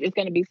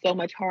going to be so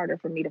much harder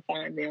for me to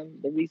find them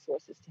the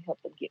resources to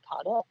help them get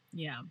caught up.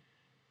 Yeah.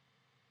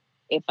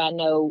 If I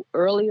know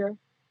earlier,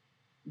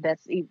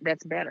 that's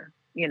better,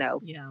 Yeah.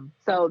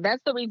 So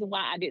that's the reason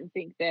why I didn't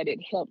think that it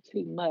helped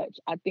too much.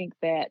 I think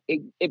that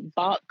it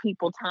bought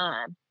people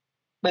time,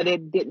 but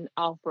it didn't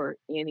offer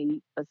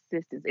any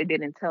assistance. It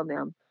didn't tell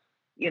them,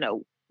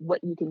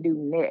 what you can do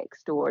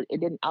next, or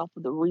it didn't offer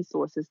the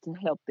resources to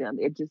help them.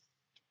 It just,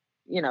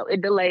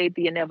 it delayed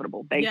the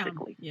inevitable,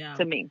 basically,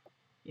 to me.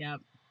 Yeah.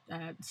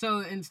 So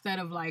instead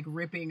of like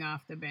ripping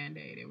off the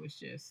Band-Aid, it was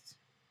just,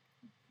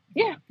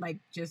 like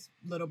just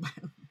little by,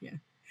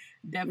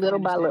 definitely little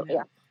by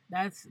little,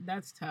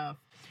 That's tough.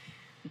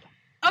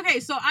 Okay,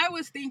 so I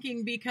was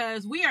thinking,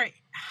 because we are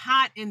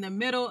hot in the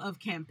middle of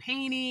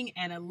campaigning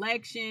and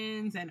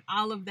elections and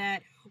all of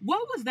that.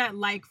 What was that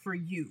like for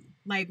you?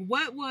 Like,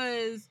 what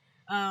was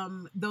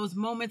those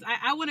moments?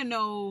 I want to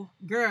know,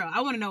 girl,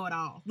 I want to know it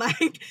all.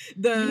 Like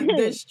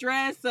the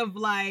stress of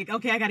like,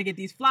 okay, I got to get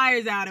these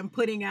flyers out and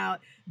putting out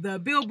the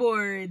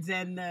billboards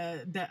and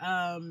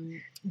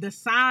the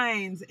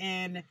signs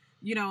and,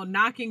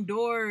 knocking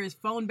doors,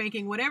 phone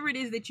banking, whatever it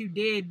is that you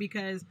did,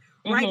 because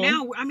right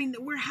now, I mean,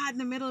 we're hot in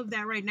the middle of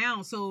that right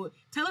now. So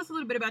tell us a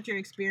little bit about your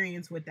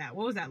experience with that.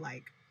 What was that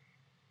like?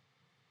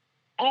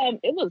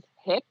 It was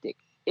hectic.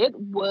 It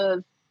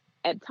was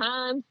at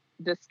times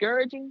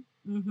discouraging,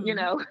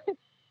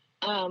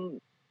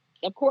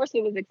 Of course,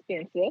 it was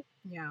expensive.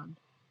 Yeah.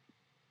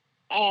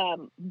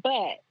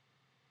 But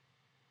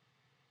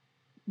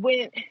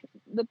when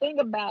the thing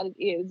about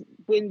it is,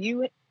 when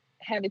you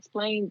have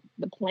explained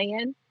the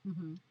plan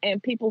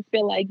and people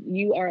feel like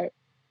you are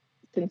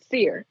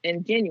sincere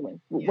and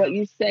genuine with what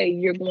you say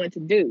you're going to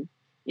do,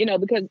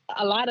 because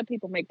a lot of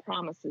people make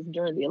promises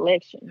during the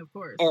election, of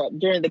course, or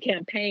during the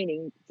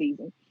campaigning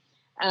season.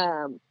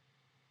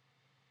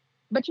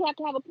 But you have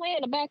to have a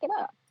plan to back it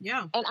up.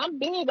 Yeah. And I'm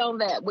big on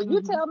that. When you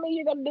tell me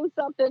you're going to do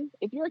something,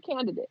 if you're a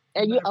candidate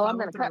and I'm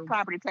going to cut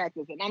property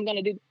taxes and I'm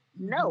going to do,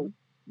 no,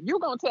 you're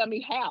going to tell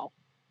me how.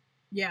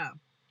 Yeah.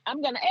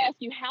 I'm going to ask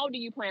you, how do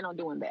you plan on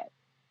doing that?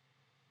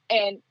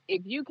 And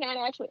if you can't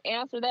actually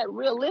answer that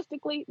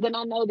realistically, then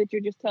I know that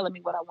you're just telling me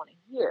what I want to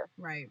hear.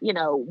 Right.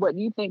 What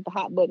you think the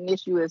hot button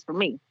issue is for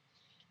me.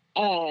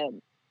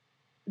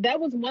 That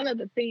was one of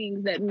the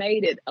things that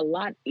made it a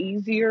lot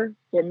easier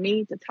for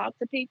me to talk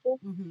to people,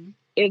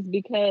 is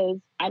because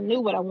I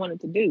knew what I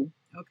wanted to do.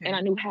 Okay. And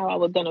I knew how I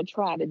was going to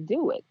try to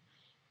do it.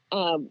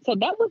 So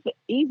that was the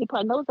easy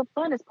part. And that was the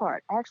funnest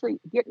part, actually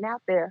getting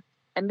out there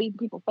and meeting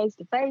people face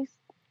to face.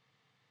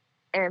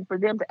 And for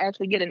them to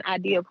actually get an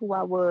idea of who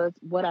I was,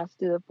 what I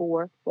stood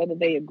for, whether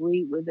they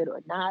agreed with it or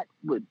not,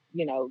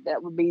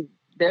 that would be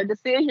their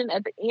decision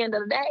at the end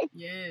of the day.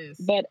 Yes.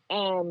 But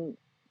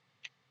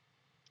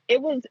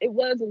it was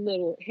a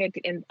little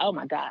hectic, and oh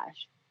my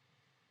gosh,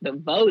 the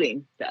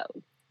voting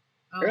though,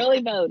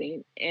 early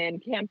voting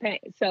and campaign.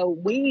 So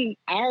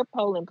our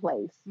polling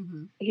place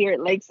here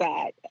at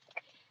Lakeside,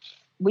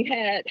 we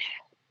had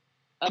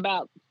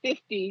about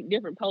 50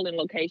 different polling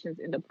locations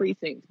in the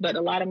precincts, but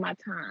a lot of my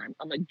time,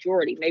 a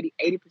majority, maybe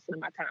 80% of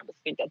my time was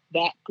spent at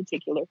that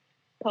particular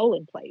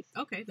polling place.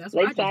 Okay, that's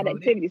Lakeside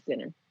Activity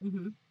Center.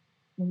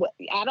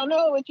 I don't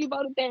know if you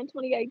voted there in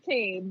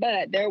 2018,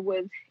 but there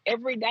was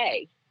every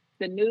day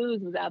the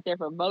news was out there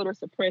for voter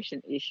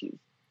suppression issues.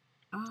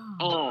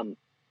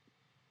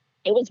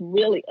 It was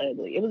really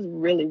ugly. It was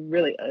really,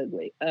 really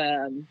ugly.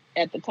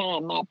 At the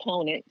time, my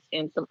opponents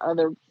and some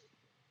other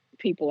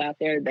people out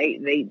there,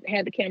 they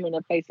had the camera in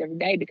their face every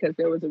day because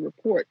there was a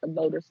report of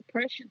voter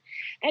suppression,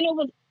 and it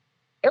was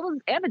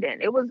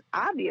evident. It was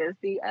obvious.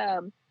 The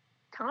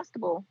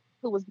constable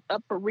who was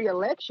up for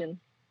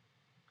re-election,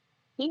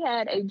 he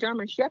had a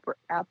German Shepherd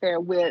out there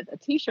with a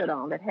T-shirt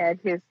on that had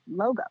his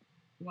logo.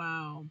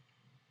 Wow.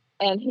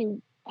 And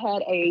he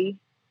had a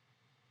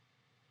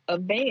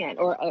van,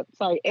 or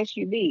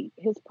SUV.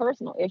 His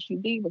personal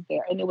SUV was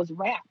there, and it was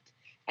wrapped,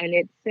 and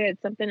it said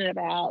something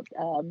about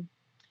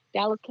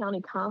Dallas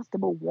County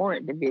Constable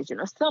Warrant Division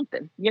or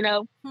something,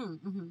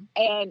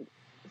 And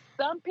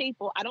some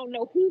people, I don't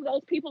know who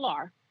those people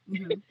are,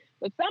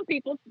 but some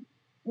people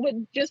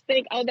would just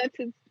think, oh, that's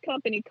his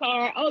company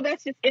car. Oh,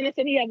 that's just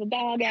innocent. He has a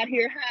dog out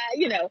here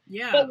high,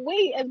 Yeah. But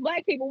we, as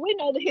Black people, we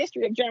know the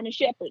history of German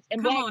Shepherds.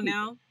 And Come on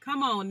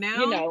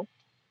now.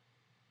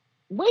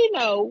 We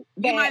know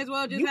that you might as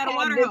well just have a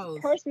water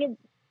hose.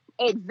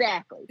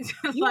 Exactly.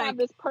 You have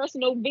this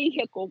personal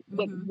vehicle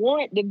with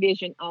warrant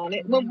division on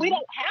it, but we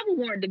don't have a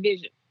warrant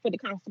division for the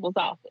constable's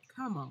office.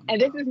 Come on.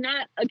 And this is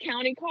not a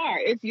county car.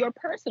 It's your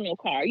personal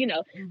car,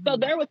 So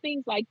there were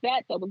things like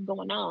that was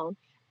going on.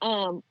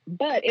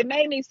 But it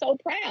made me so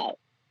proud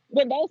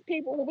when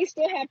we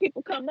still had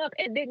people come up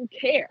and didn't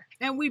care.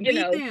 And we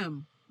beat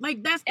them.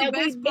 Like, that's the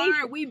best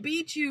part. We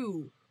beat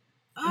you.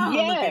 Oh,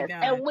 yes. Look at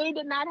God. And we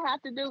did not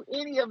have to do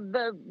any of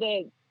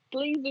the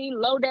sleazy,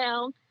 low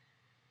down,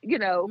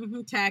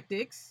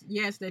 tactics,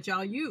 yes, that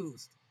y'all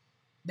used.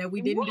 That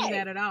we didn't do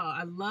that at all.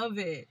 I love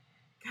it.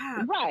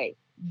 God. Right.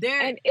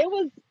 And it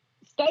was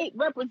State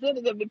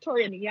Representative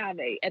Victoria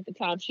Nyave at the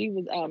time. She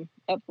was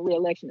up for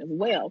re-election as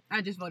well.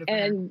 I just voted for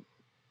her.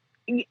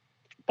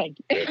 Thank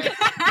you.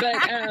 But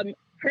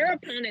her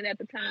opponent at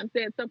the time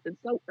said something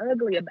so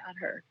ugly about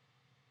her.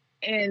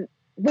 And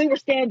we were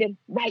standing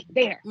right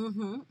there.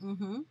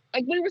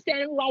 Like, we were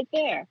standing right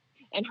there.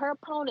 And her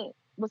opponent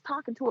was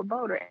talking to a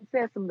voter and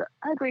said some of the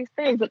ugliest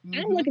things. But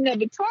I'm looking at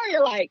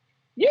Victoria like,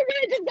 you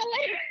really just gonna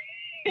let her?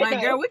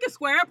 Like, girl, we can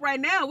square up right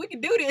now. We can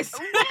do this.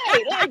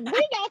 Right. Like, we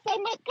got so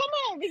much. Come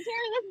on,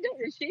 Victoria, let's do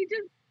this.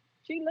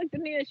 She looked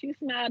at me and she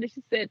smiled and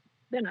she said,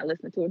 they're not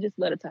listening to her. Just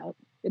let her talk.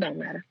 It don't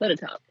matter. Let her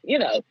talk,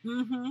 And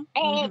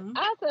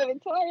I said,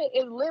 Victoria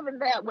is living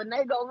that when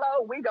they go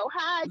low, we go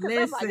high.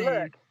 Listen, I'm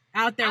like, look,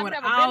 out there I've with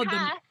never all been the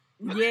high.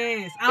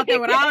 Yes, out there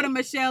with all the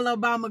Michelle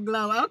Obama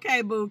glow.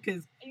 Okay, boo,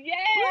 because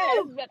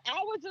yes, but I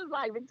was just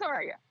like,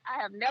 Victoria, I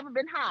have never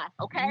been high,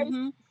 okay?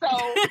 So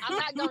I'm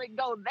not going to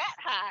go that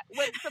high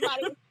with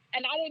somebody.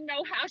 And I didn't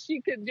know how she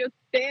could just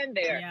stand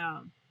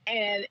there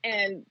and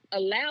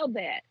allow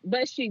that.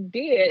 But she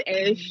did,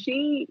 and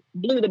she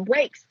blew the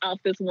brakes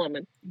off this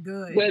woman.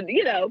 Good. With,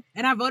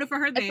 And I voted for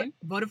her then,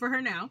 voted for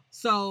her now.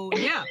 So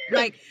yeah,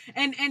 like,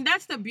 and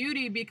that's the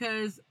beauty,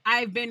 because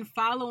I've been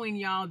following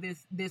y'all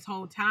this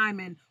whole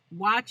time and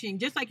watching,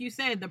 just like you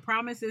said, the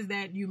promises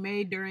that you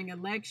made during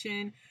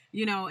election,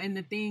 and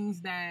the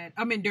things that,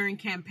 during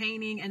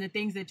campaigning, and the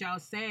things that y'all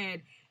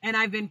said. And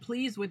I've been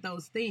pleased with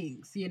those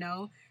things,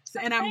 So,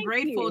 and I'm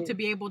grateful to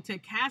be able to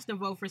cast a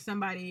vote for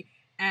somebody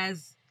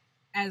as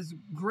as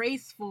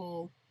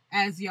graceful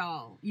as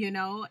y'all,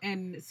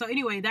 and so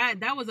anyway,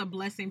 that was a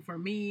blessing for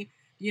me.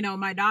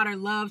 My daughter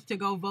loves to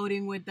go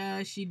voting with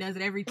us. She does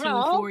it every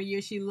Oh, 4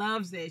 years. She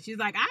loves it. She's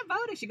like, I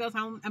voted. She goes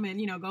home,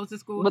 goes to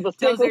school, with a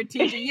tells sticker. her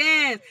teacher,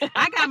 yes,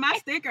 I got my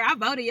sticker, I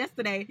voted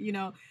yesterday.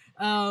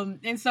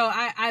 And so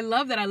I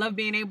love that. I love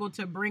being able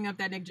to bring up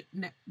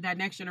that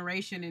next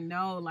generation and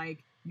know,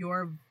 like,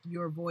 your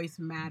voice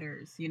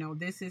matters.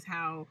 This is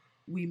how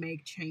we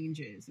make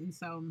changes. And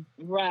so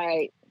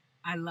Right,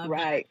 I love that.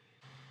 right.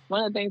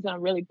 One of the things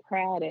I'm really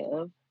proud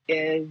of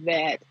is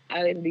that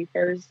I am the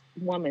first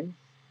woman,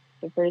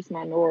 the first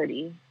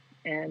minority,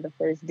 and the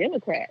first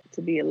Democrat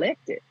to be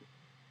elected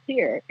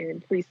here in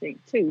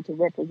Precinct 2 to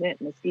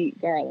represent Mesquite,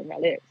 Garland,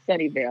 Rowlett,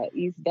 Sunnyvale,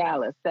 East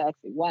Dallas, Saxe,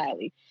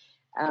 Wiley.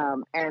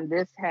 And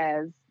this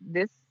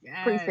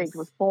precinct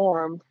was Yes.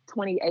 formed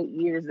 28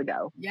 years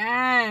ago.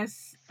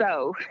 Yes.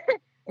 So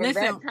in that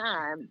Listen.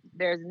 time,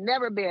 there's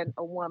never been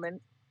a woman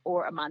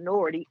or a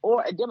minority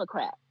or a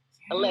Democrat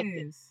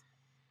elected. Yes.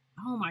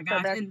 Oh my So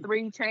gosh. that's And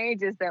 3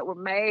 changes that were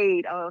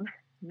made on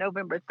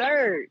November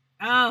 3rd,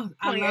 oh,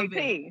 I love it.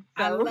 2018.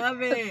 I So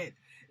love it.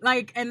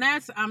 Like, and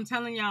I'm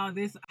telling y'all,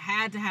 this I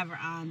had to have her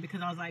on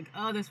because I was like,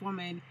 oh, this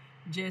woman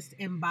just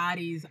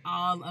embodies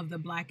all of the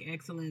Black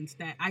excellence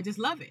that I just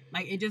love it.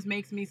 Like, it just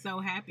makes me so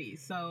happy.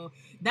 So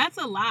that's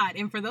a lot.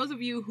 And for those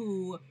of you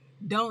who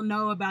don't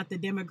know about the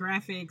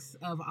demographics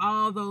of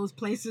all those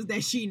places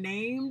that she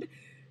named,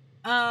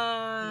 it's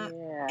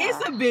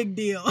yeah. a big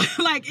deal.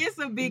 Like, it's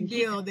a big Yeah.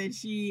 deal that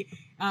she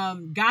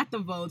got the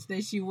votes,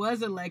 that she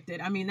was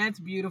elected. I mean, that's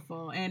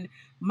beautiful. And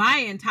my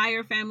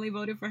entire family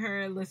voted for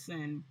her.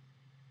 Listen,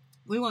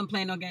 we weren't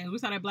playing no games. We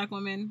saw that Black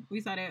woman,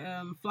 we saw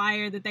that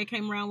flyer that they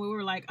came around. We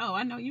were like, oh,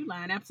 I know you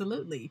lying.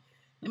 Absolutely.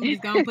 Let me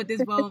just go and put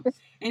this vote.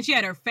 And she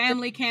had her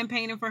family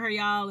campaigning for her,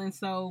 y'all. And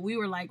so we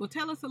were like, well,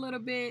 tell us a little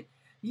bit,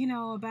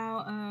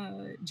 about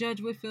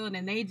Judge Whitfield.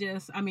 And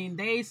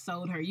they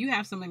sold her. You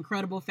have some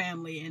incredible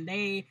family, and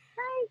they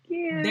Thank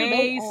you. They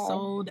they are.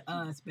 sold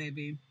us,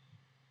 baby.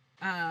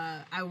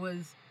 I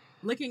was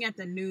looking at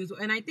the news,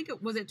 and I think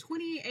it was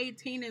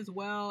 2018 as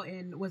well.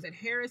 And was it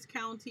Harris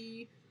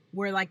County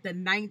where like the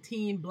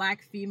 19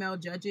 Black female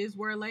judges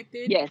were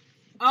elected? Yes.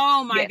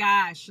 Oh my Yes.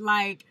 gosh!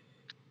 Like,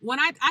 when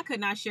I could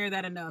not share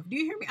that enough. Do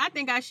you hear me? I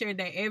think I shared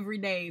that every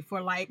day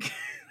for like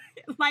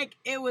like,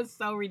 it was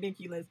so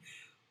ridiculous.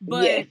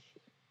 But Yes.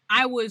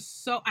 I was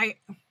so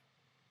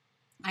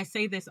I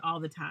say this all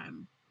the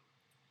time.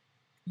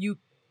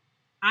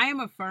 I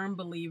am a firm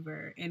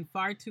believer, and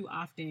far too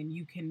often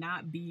you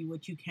cannot be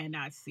what you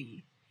cannot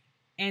see.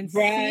 And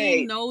seeing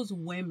Right. those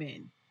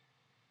women,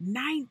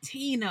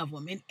 19 of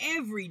them in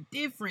every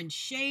different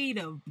shade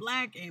of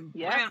Black and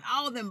Yep. brown,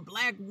 all of them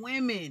Black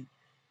women,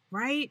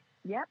 right?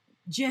 Yep.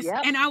 Just,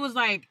 Yep. and I was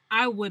like,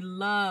 I would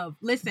love,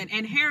 listen,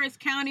 and Harris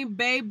County,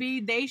 baby,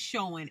 they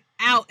showing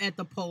out at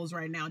the polls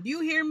right now. Do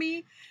you hear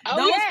me? Oh,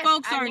 Those yes,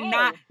 folks I are know.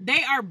 not,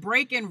 they are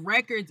breaking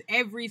records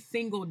every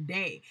single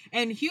day.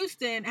 And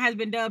Houston has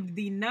been dubbed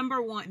the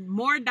number one,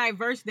 more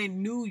diverse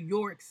than New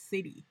York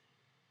City.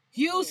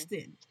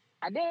 Houston.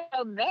 I didn't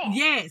know that.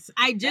 Yes,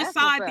 I just That's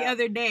saw what's it the up.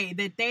 other day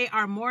that they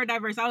are more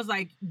diverse. I was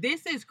like,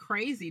 this is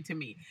crazy to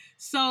me.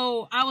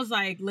 So I was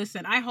like,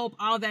 listen, I hope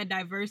all that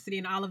diversity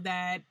and all of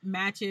that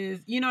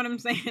matches, you know what I'm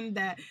saying?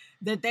 That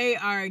they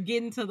are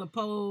getting to the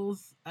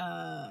polls,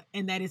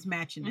 and that is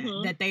matching that.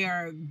 Mhm. That they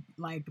are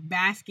like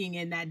basking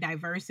in that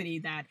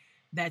diversity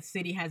that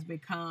city has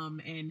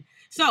become. And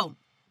so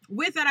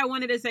with that, I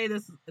wanted to say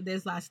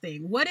this last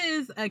thing. What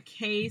is a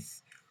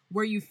case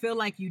where you feel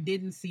like you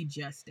didn't see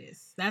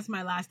justice? That's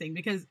my last thing,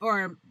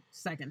 or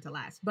second to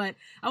last. But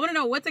I want to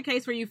know, what's a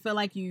case where you feel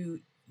like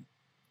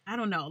I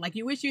don't know, like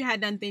you wish you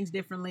had done things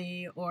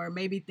differently, or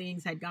maybe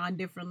things had gone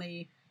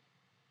differently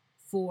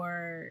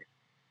for,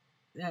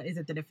 is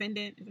it the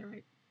defendant? Is that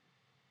right?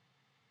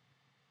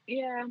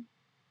 Yeah.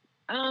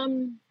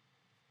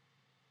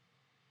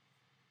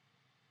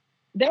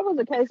 There was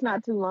a case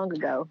not too long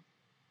ago.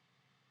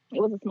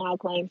 It was a small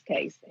claims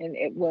case, and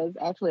it was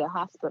actually a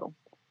hospital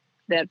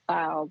that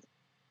filed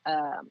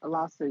a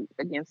lawsuit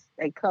against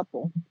a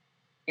couple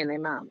in the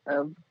amount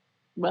of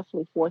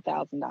roughly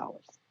 $4,000.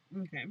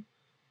 Okay.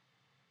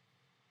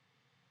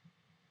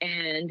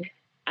 And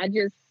I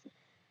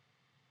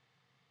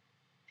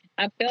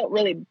felt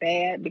really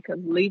bad because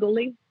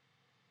legally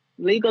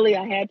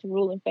I had to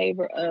rule in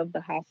favor of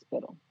the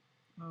hospital.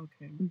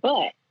 Okay.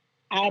 But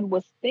I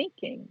was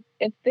thinking,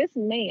 if this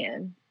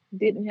man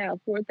didn't have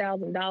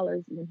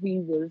 $4,000 when he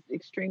was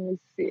extremely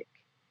sick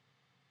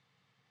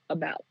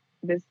about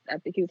this, I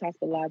think he was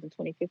hospitalized in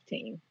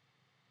 2015.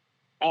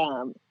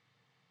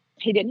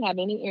 He didn't have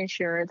any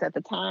insurance at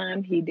the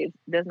time. He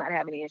does not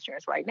have any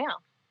insurance right now.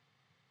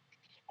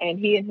 And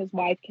he and his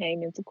wife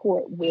came into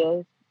court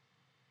with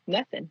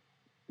nothing.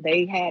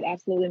 They had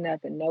absolutely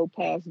nothing, no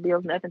past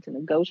bills, nothing to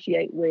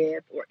negotiate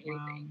with or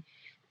anything.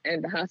 Wow.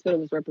 And the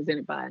hospital was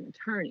represented by an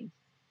attorney.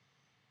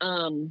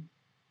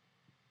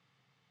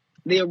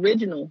 The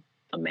original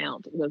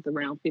amount was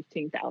around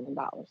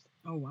 $15,000.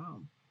 Oh,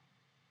 wow.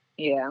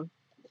 Yeah.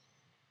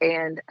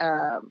 And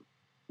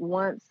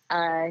once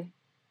I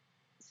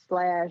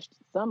slashed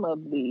some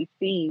of the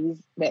fees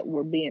that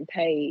were being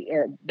paid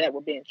or that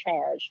were being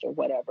charged or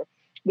whatever,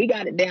 we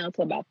got it down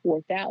to about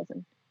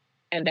 4,000,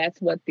 and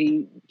that's what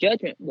the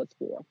judgment was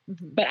for.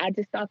 Mm-hmm. But I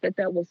just thought that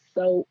that was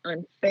so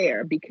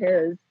unfair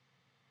because,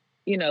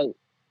 you know,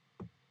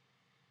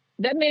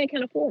 that man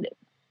can afford it.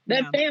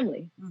 That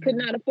family could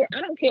not afford.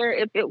 I don't care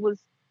if it was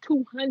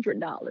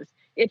 $200.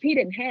 If he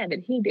didn't have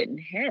it, he didn't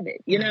have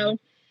it. You know,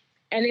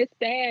 and it's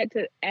sad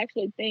to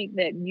actually think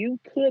that you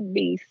could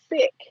be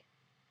sick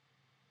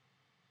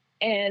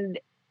and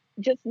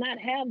just not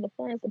have the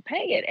funds to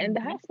pay it, and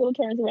the hospital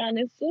turns around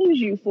and sues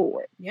you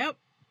for it. Yep.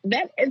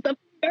 That is the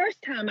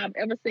first time I've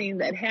ever seen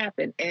that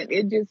happen, and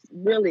it just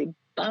really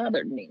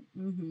bothered me.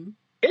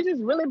 It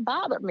just really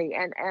bothered me,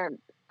 and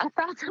I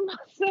thought to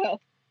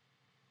myself,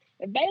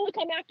 if they would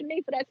come after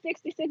me for that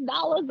 $66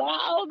 that I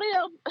owe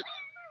them,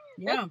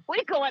 yeah,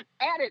 we going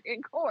at it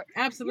in court.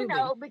 Absolutely. You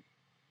know, and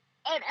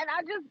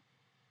I just,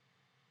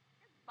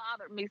 it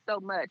bothered me so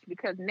much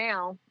because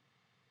now,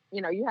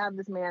 you know, you have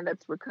this man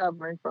that's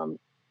recovering from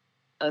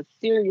a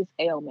serious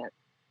ailment.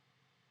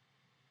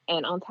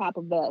 And on top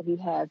of that, he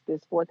has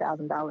this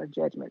 $4,000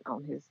 judgment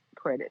on his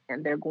credit,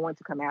 and they're going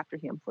to come after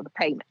him for the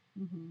payment.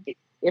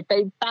 If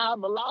they file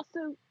the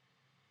lawsuit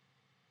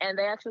and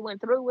they actually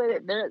went through with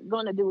it, they're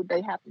going to do what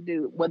they have to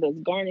do, whether it's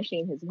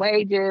garnishing his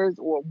wages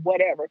or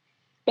whatever.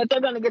 But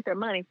they're going to get their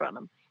money from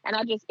him. And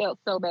I just felt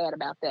so bad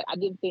about that. I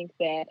didn't think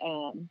that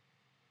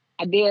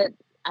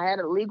I had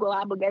a legal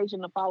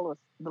obligation to follow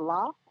the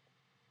law.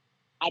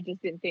 I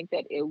just didn't think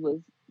that it was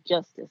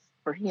justice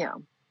for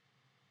him.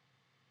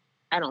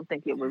 I don't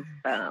think it was,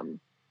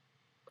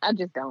 I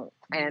just don't.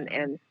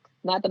 And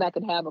not that I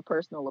could have a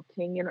personal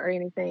opinion or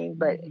anything,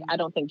 but I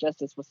don't think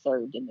justice was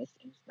served in this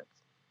instance.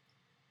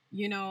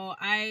 You know,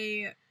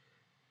 I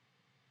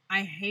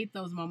hate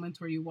those moments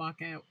where you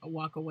walk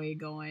away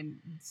going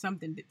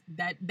something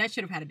that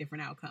should have had a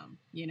different outcome.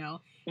 You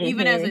know,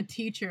 even as a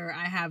teacher,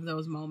 I have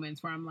those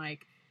moments where I'm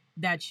like,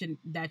 that should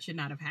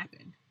not have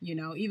happened. You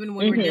know, even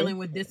when we're dealing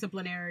with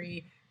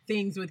disciplinary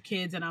things with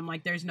kids, and I'm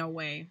like, there's no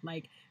way,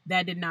 like,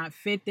 that did not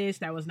fit this.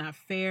 That was not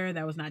fair.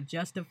 That was not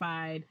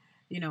justified.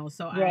 You know,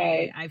 so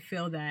I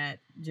feel that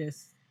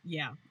just,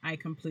 yeah, I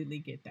completely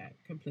get that.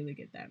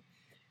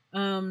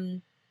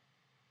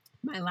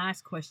 My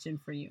last question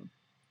for you.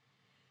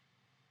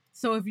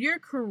 So if your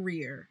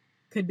career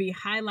could be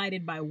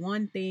highlighted by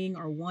one thing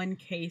or one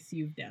case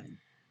you've done,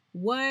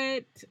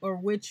 what or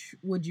which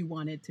would you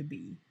want it to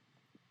be?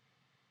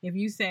 If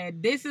you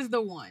said, this is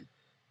the one,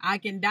 I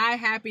can die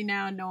happy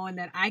now knowing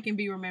that I can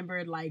be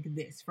remembered like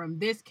this, from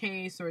this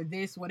case or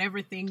this,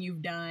 whatever thing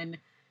you've done,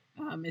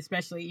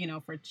 especially, you know,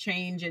 for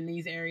change in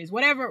these areas,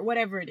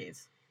 whatever it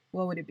is,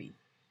 what would it be?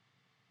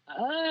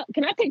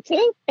 Can I pick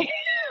two?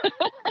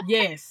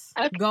 Yes.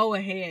 Okay. Go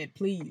ahead,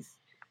 please.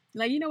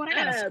 Like, you know what?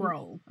 I got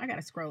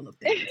to scroll of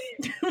things.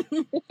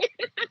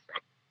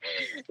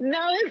 No,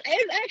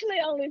 it's actually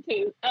only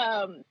two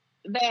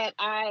that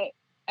I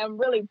am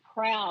really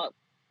proud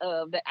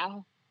of, that I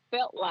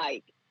felt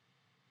like,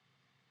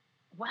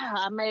 wow,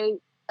 I made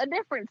a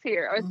difference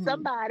here. Or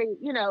somebody,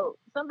 you know,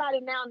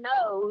 somebody now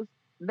knows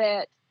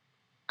that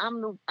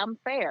I'm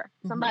fair.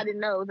 Somebody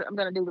knows that I'm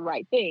going to do the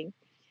right thing.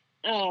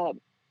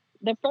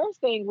 The first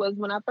thing was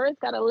when I first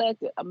got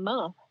elected, a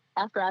month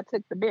after I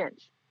took the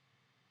bench,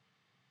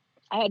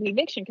 I had an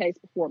eviction case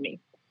before me.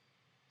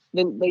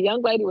 The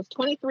young lady was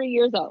 23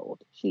 years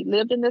old. She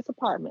lived in this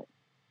apartment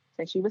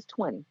since she was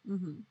 20.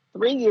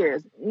 3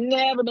 years,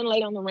 never been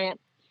late on the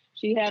rent.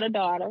 She had a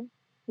daughter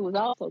who was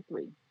also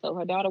 3. So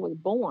her daughter was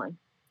born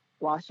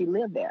while she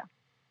lived there.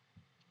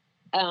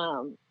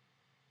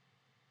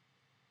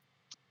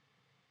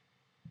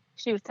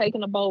 She was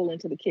taking a bowl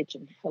into the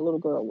kitchen. Her little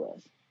girl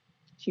was.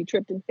 She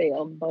tripped and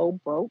fell. The bowl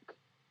broke,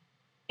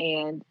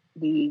 and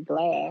the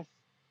glass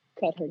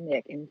cut her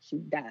neck, and she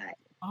died.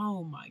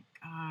 Oh my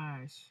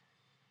gosh!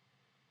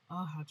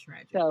 Oh, how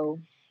tragic!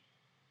 So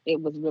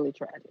it was really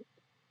tragic.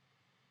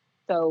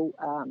 So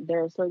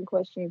there are certain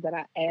questions that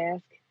I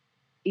ask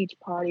each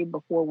party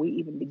before we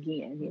even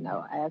begin. You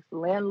know, I ask the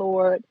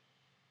landlord,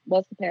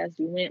 what's the past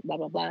due rent, blah,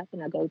 blah, blah.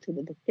 And I go to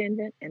the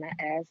defendant and I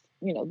ask,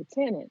 you know, the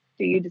tenant,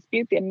 do you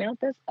dispute the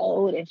amount that's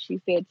owed? And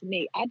she said to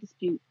me, I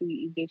dispute the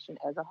eviction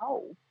as a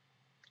whole.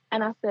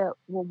 And I said,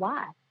 well,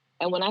 why?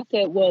 And when I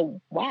said,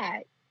 well,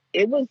 why?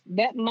 It was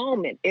that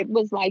moment. It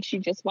was like she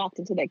just walked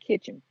into that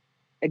kitchen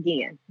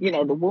again. You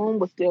know, the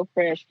wound was still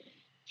fresh.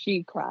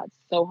 She cried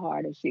so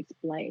hard, and she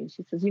explained.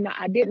 She says, you know,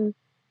 I didn't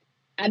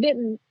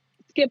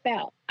skip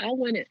out. I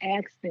went and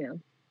asked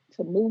them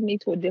to move me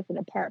to a different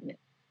apartment.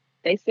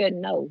 They said,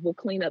 no, we'll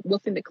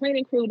send the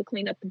cleaning crew to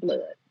clean up the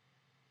blood.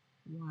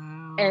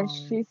 Wow. And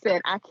she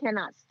said, I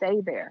cannot stay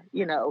there.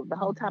 You know, the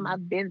whole time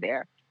I've been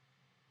there,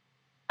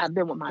 I've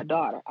been with my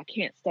daughter. I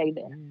can't stay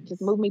there.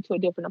 Just move me to a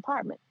different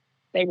apartment.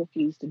 They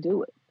refused to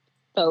do it.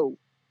 So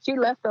she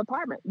left the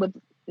apartment with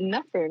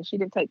nothing. She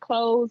didn't take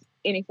clothes,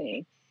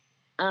 anything.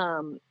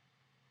 Her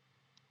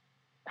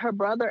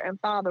brother and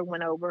father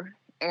went over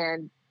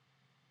and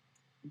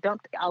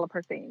dumped all of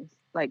her things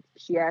Like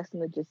she asked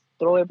him to just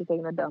throw everything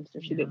in the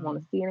dumpster. She didn't Yeah. want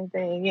to see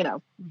anything, you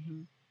know.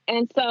 Mm-hmm.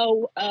 And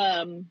so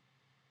I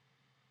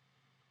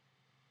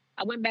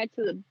went back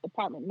to the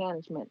apartment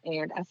management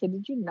and I said,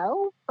 "Did you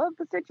know of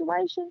the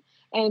situation?"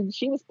 And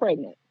she was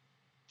pregnant.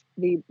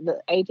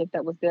 The agent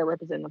that was there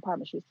representing the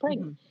apartment, she was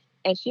pregnant,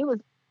 and she was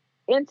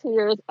in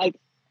tears. Like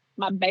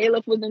my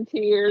bailiff was in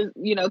tears,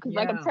 you know, because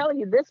like I'm Yeah. telling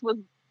you, this was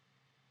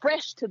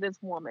fresh to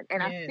this woman,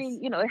 and I Yes. see,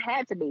 you know, it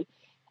had to be.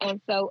 And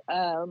so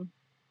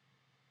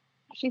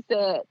she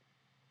said,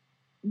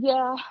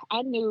 "Yeah,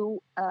 I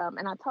knew,"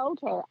 and I told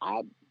her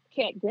I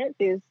can't grant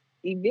this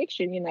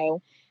eviction. You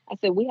know, I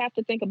said we have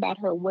to think about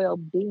her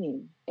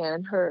well-being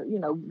and her. You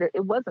know,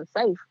 it wasn't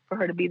safe for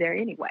her to be there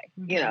anyway.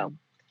 You know,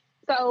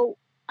 so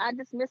I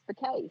dismissed the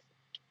case,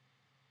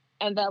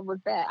 and that was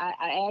that.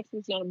 I asked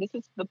this young. This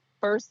is the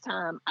first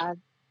time I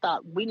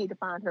thought we need to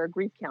find her a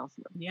grief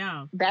counselor.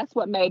 Yeah. That's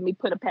what made me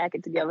put a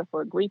packet together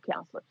for a grief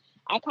counselor.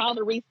 I called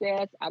a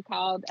recess. I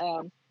called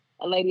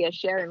a lady at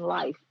Sharing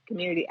Life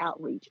Community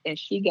Outreach, and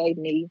she gave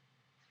me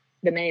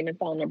the name and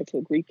phone number to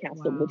a grief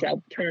counselor, which I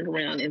turned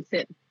around and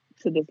sent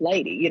to this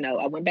lady. You know,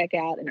 I went back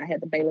out and I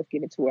had the bailiff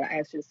give it to her. I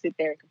asked her to sit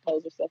there and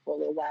compose herself for a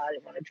little while. I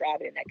didn't want to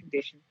drive it in that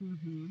condition.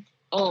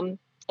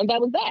 And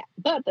that was that.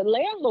 But the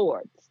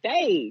landlord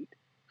stayed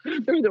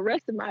through the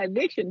rest of my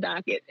eviction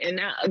docket. And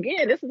now,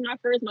 again, this is my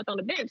first month on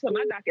the bench, so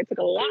my docket took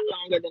a lot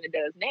longer than it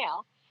does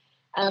now.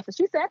 So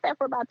she sat there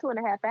for about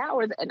 2.5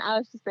 hours, and I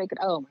was just thinking,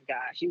 oh my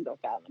gosh, she's gonna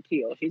file an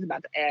appeal. She's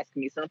about to ask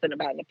me something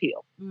about an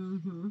appeal.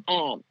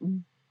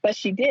 But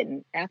she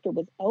didn't. After it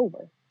was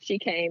over, she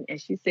came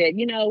and she said,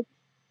 you know,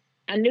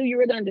 I knew you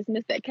were gonna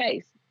dismiss that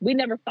case. We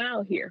never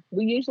file here.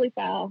 We usually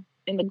file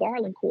in the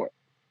Garland court.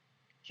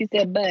 She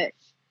said, but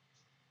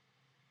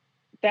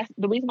that's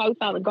the reason why we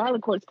file in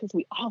Garland court is because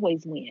we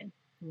always win.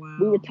 Wow.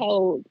 We were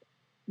told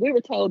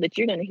that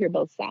you're gonna hear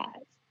both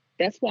sides.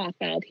 That's why I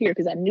filed here,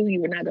 because I knew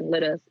you were not gonna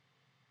let us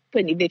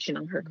put an eviction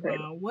on her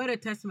credit. Wow, what a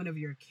testament of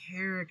your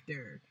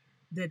character,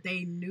 that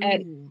they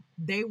knew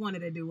they wanted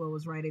to do what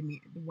was right in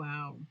the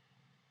wow.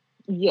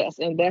 Yes,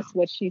 and that's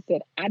what she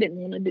said. I didn't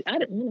want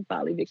to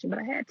file eviction, but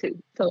I had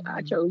to. So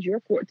I chose your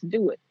court to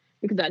do it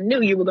because I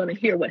knew you were going to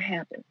hear what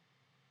happened.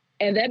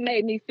 And that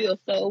made me feel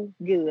so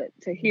good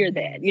to hear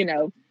that, you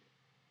know.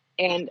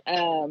 And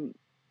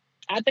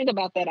I think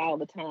about that all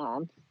the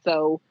time.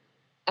 So,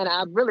 and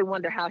I really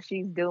wonder how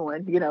she's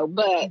doing, you know.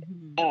 But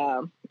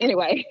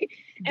anyway,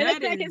 and the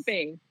second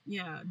thing.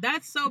 Yeah,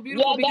 that's so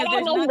beautiful. Yeah,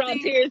 because that almost brought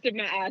tears to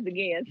my eyes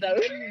again. So.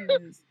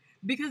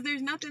 Because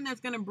there's nothing that's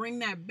going to bring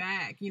that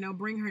back, you know,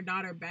 bring her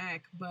daughter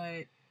back.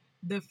 But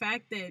the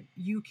fact that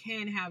you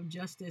can have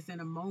justice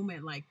in a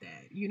moment like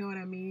that, you know what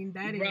I mean?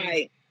 That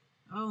is,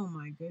 oh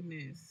my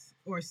goodness.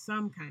 Or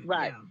some kind of,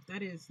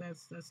 that's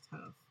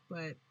tough.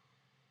 But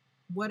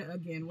what a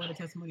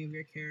testimony of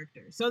your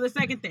character. So the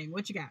second thing,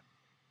 what you got?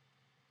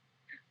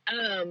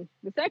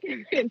 The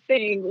second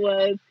thing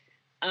was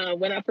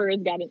when I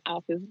first got in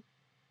office,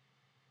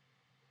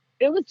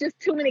 it was just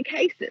too many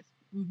cases.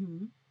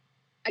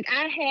 Like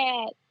I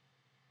had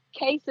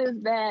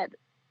cases that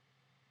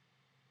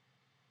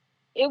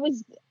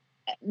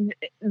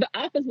the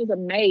office was a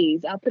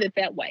maze. I'll put it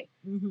that way.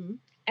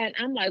 And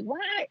I'm like,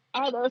 why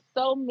are there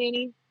so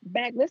many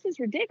back? This is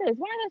ridiculous.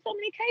 Why are there so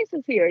many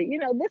cases here? You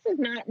know, this is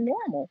not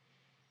normal.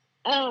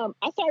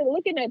 I started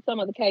looking at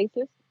some of the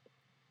cases,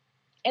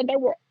 and they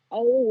were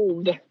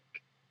old,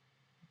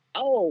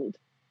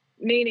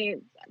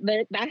 meaning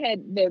that I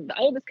had the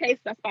oldest case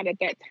I found at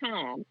that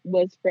time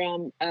was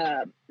from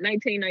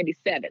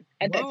 1997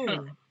 at that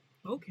time.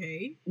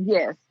 Okay.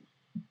 Yes.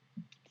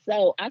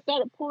 So I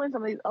started pulling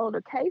some of these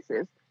older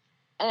cases,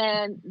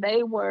 and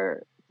they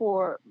were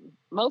for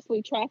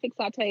mostly traffic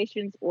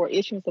citations or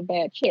issuance of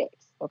bad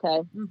checks.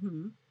 Okay.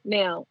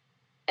 Now,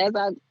 as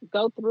I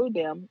go through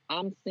them,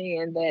 I'm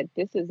seeing that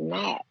this is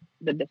not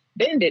the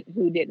defendant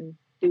who didn't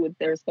do what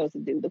they're supposed to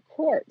do. The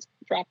court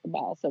dropped the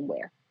ball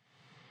somewhere.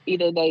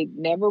 Either they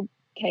never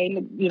came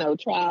to, you know,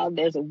 trial.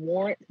 There's a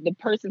warrant. The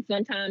person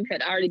sometimes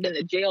had already been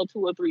to jail 2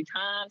 or 3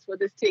 times for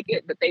this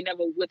ticket, but they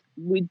never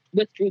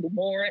withdrew the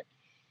warrant.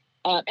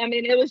 I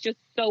mean, it was just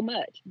so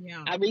much.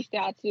 Yeah. I reached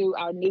out to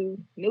our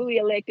newly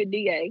elected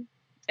DA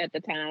at the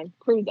time,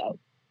 Cruzo.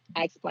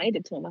 I explained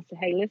it to him. I said,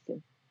 hey,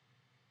 listen,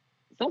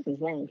 something's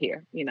wrong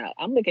here. You know,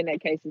 I'm looking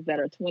at cases that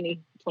are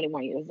 20,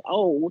 21 years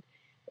old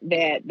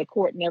that the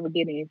court never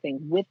did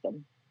anything with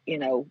them. You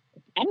know,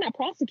 I'm not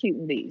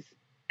prosecuting these.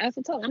 As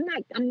I told, I'm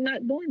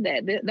not doing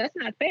that. That's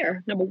not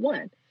fair. Number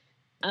one.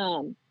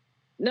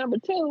 Number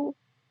two,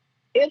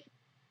 if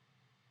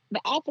the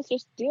officer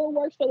still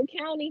works for the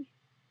county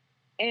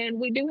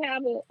and we do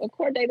have a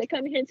court date, they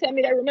come here and tell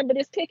me they remember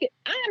this ticket,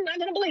 I am not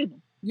going to believe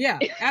them. Yeah,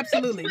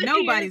 absolutely.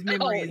 Nobody's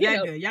memory is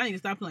that good. Y'all need to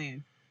stop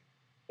playing.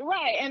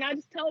 Right. And I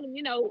just told him,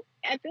 you know,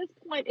 at this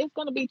point, it's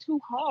going to be too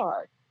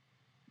hard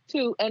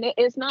and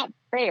it's not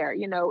fair,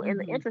 you know, in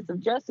the interest of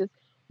justice.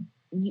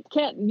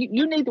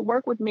 You need to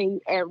work with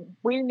me, and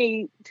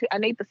I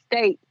need the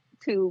state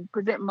to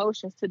present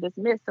motions to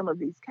dismiss some of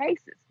these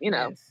cases, you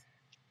know.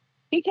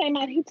 He came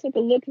out, he took a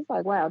look, he's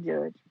like, wow,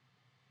 Judge,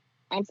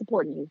 I'm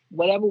supporting you.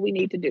 Whatever we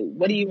need to do.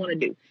 What do you want to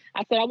do?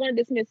 I said, I want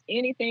to dismiss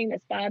anything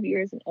that's 5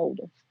 years and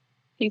older.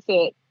 He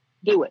said,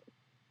 do it.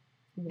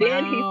 Wow.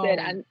 Then he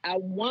said, I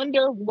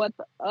wonder what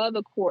the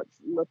other courts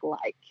look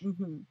like.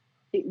 Mm-hmm.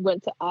 He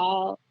went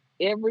to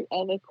every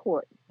other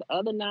court, the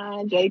other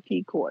 9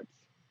 JP courts.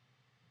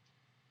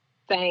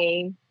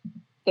 Same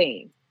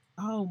thing.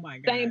 Oh my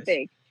gosh. Same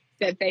thing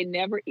that they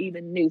never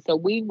even knew. So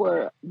we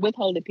were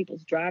withholding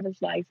people's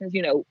driver's license,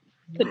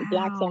 putting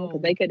blocks on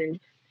because they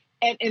couldn't.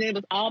 And it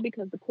was all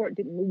because the court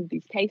didn't move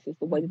these cases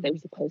the way that they were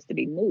supposed to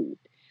be moved.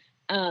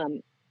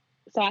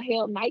 So I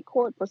held night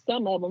court for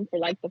some of them for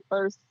like the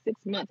first 6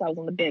 months I was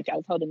on the bench. I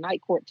was holding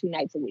night court 2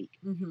 nights a week.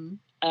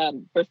 Mm-hmm.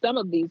 For some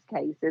of these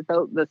cases,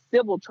 the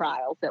civil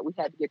trials that we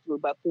had to get through,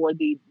 but for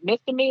the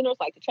misdemeanors,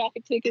 like the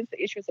traffic tickets,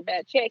 the issuance of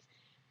bad checks,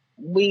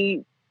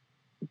 we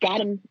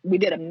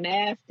did a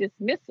mass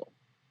dismissal.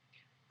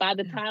 By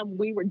the time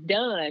we were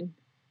done,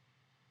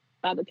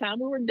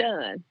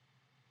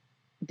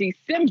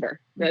 December,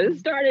 now this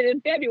started in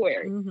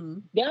February,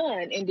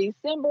 done in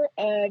December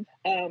of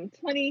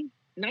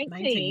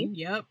 2019.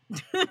 Yep.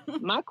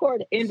 My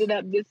court ended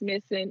up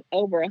dismissing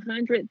over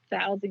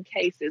 100,000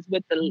 cases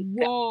with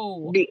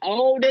the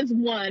oldest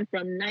one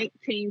from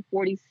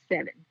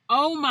 1947.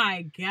 Oh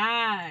my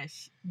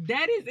gosh.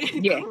 That is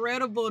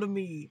incredible to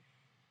me.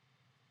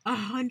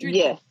 100.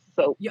 Yes.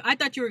 So I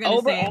thought you were going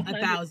to say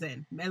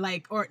 1,000. I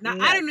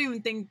don't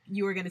even think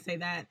you were going to say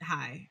that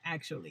high,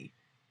 actually.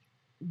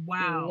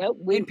 Wow. Nope,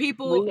 and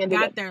people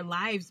got their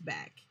lives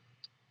back.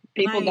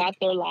 People got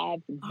their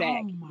lives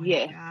back. Oh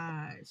my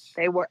gosh.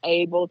 They were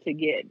able to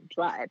get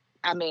drive.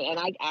 I mean, and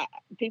I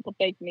people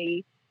thank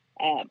me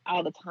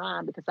all the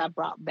time because I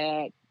brought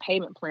back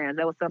payment plans.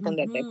 That was something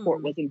that the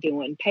court wasn't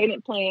doing.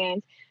 Payment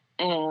plans,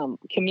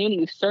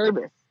 community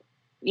service,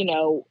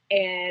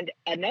 and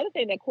another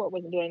thing that court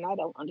wasn't doing, and I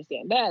don't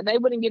understand that, they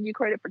wouldn't give you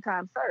credit for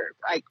time served.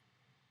 Like,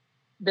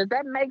 does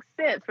that make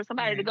sense for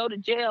somebody to go to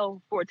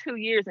jail for 2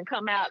 years and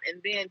come out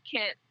and then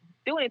can't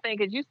do anything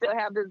because you still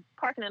have this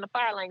parking in the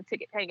fire lane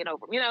ticket hanging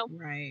over them,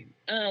 Right.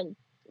 So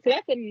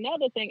that's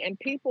another thing. And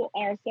people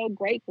are so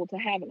grateful to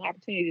have an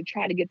opportunity to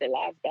try to get their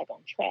lives back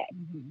on track.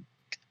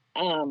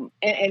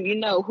 And you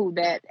know who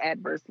that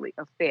adversely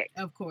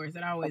affects. Of course,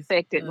 it always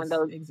affected does. when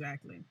those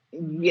exactly.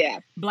 Yeah.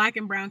 Black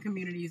and brown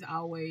communities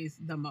always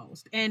the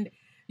most. And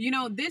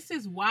this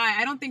is why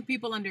I don't think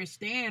people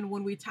understand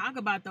when we talk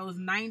about those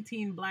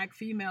 19 Black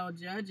female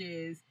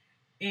judges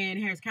in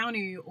Harris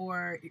County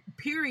or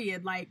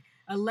period, like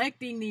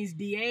electing these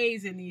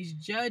DAs and these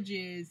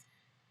judges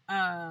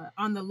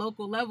on the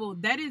local level.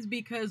 That is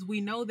because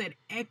we know that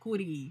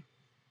equity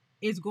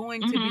is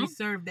going to be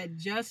served, that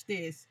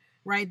justice,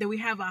 right? That we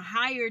have a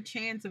higher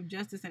chance of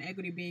justice and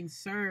equity being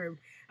served.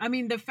 I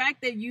mean, the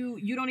fact that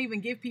you don't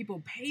even give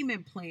people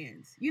payment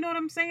plans, you know what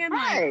I'm saying?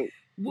 Right.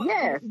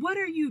 Like, what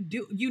are you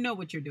doing? You know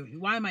what you're doing.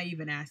 Why am I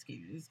even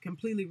asking? It's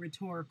completely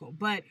rhetorical.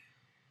 But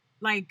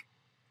like,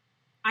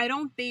 I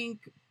don't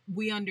think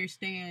we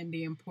understand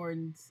the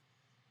importance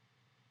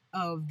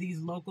of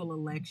these local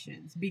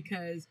elections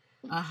because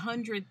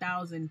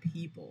 100,000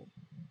 people,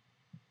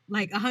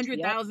 like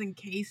 100,000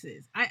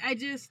 cases. I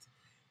just,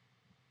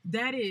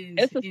 that is,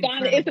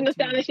 it's an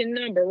astonishing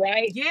number,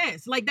 right?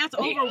 Yes, like that's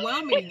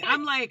overwhelming.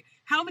 I'm like,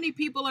 how many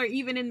people are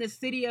even in the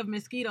city of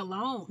Mesquite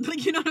alone?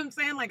 Like, you know what I'm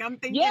saying? Like, I'm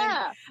thinking,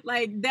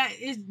 like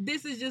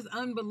this is just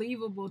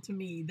unbelievable to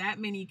me. That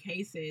many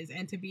cases,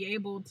 and to be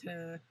able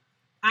to,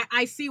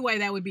 I see why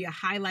that would be a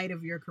highlight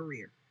of your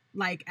career.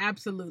 Like,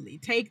 absolutely,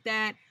 take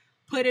that,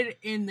 put it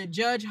in the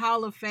Judge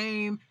Hall of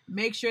Fame.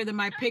 Make sure that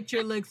my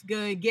picture looks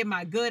good. Get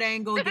my good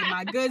angle. Get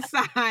my good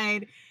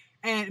side.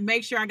 And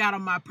make sure I got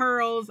on my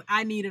pearls.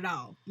 I need it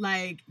all.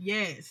 Like,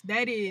 yes,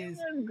 that is.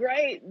 It was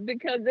great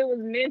because it was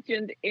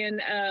mentioned in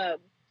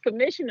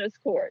Commissioner's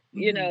Court.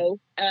 It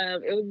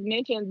was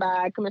mentioned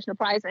by Commissioner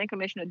Price and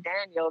Commissioner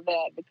Daniel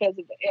that because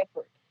of the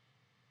effort,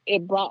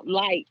 it brought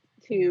light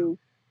to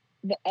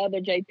the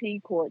other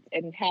JP courts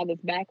and how this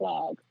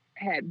backlog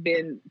had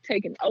been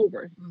taken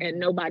over and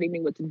nobody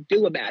knew what to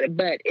do about it.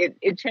 But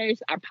it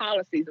changed our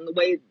policies and the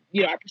way,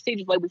 our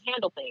procedures, the way we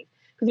handle things.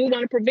 Because we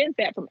want to prevent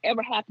that from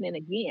ever happening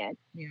again.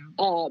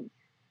 Yeah.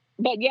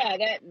 But yeah,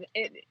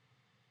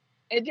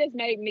 it just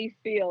made me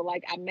feel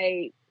like I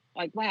made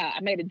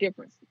a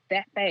difference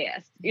that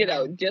fast.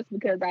 Just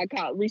because I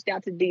reached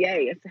out to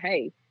DA and said,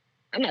 hey,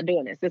 I'm not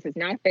doing this. This is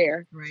not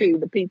fair to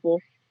the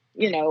people.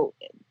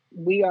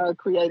 We are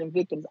creating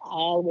victims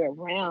all the way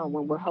around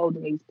when we're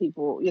holding these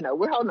people,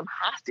 we're holding them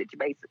hostage,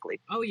 basically.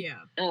 Oh,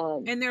 yeah.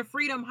 And their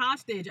freedom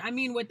hostage. I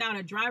mean, without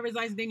a driver's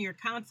license, then you're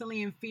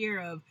constantly in fear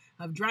of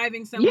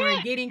driving somewhere,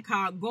 getting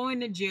caught,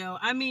 going to jail.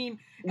 I mean,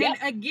 and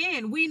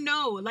again, we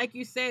know, like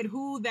you said,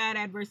 who that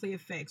adversely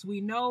affects. We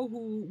know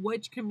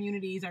which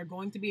communities are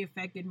going to be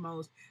affected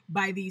most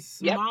by these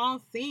small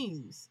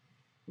things,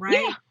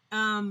 right?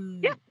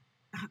 Yeah.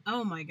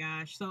 Oh, my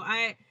gosh. So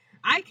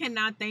I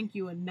cannot thank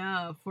you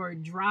enough for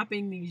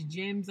dropping these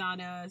gems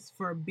on us,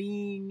 for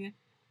being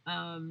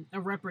a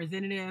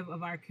representative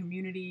of our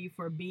community,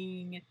 for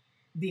being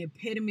the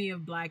epitome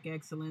of Black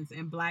excellence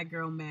and Black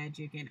girl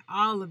magic and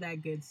all of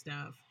that good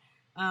stuff,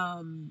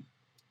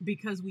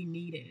 because we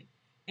need it.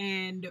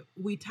 And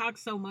we talk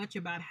so much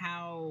about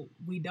how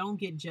we don't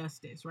get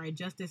justice, right?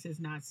 Justice is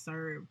not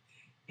served.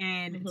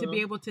 And to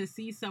be able to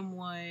see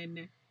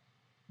someone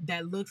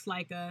that looks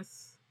like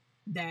us,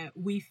 that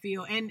we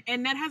feel, and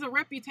that has a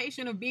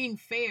reputation of being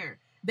fair,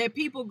 that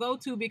people go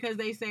to because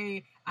they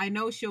say, I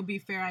know she'll be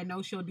fair, I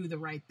know she'll do the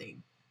right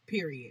thing,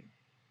 period.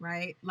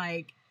 Right?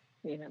 Like,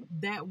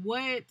 that,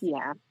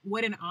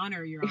 what an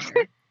honor, Your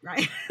Honor,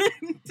 right?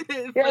 For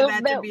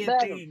that to be a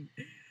thing.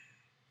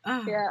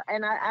 Yeah,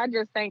 and I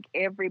just thank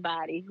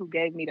everybody who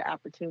gave me the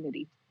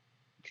opportunity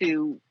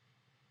to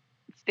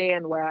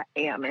stand where I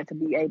am and to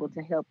be able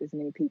to help as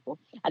many people.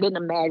 I didn't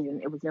imagine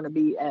it was going to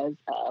be as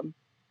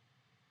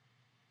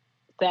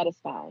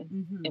satisfying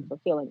and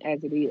fulfilling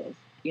as it is,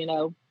 you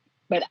know.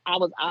 But I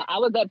was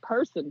that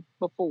person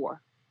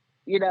before,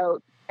 you know,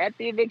 at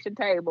the eviction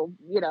table,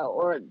 you know,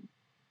 or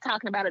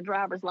talking about a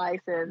driver's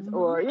license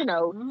or, you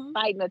know,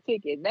 fighting a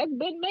ticket. That's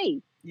been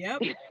me.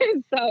 Yep.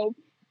 So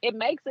it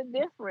makes a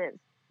difference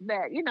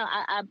that, you know,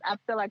 I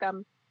feel like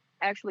I'm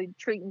actually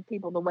treating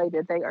people the way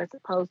that they are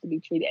supposed to be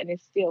treated, and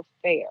it's still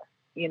fair.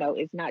 You know,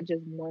 it's not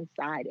just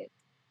one-sided.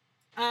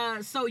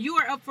 So you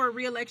are up for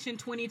re-election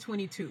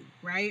 2022,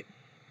 right?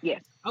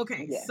 Yes.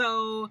 Okay. Yes.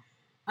 So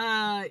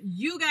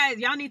you guys,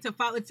 y'all need to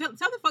follow, tell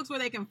the folks where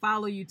they can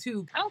follow you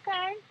too.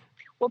 Okay.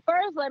 Well,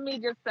 first, let me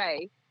just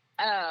say,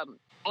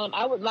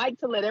 I would like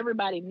to let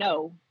everybody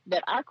know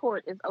that our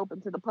court is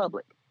open to the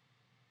public.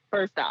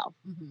 First off,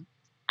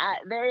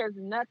 there is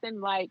nothing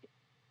like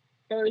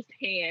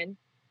firsthand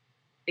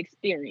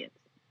experience.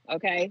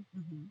 Okay.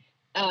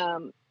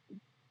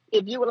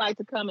 If you would like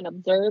to come and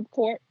observe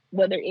court,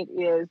 whether it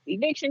is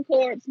eviction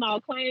court, small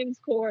claims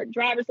court,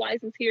 driver's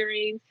license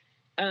hearings,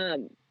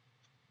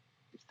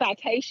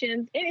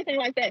 citations, anything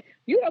like that,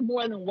 you are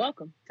more than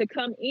welcome to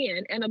come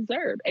in and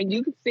observe. And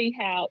you can see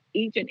how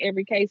each and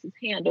every case is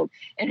handled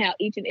and how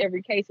each and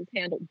every case is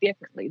handled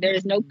differently. There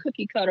is no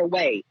cookie cutter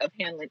way of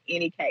handling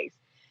any case.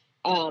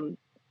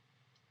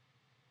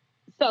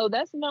 So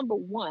that's number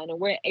one. And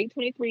we're at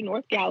 823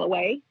 North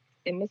Galloway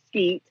in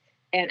Mesquite.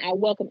 And I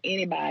welcome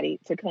anybody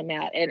to come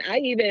out. And I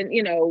even,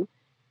 you know,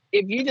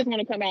 if you just want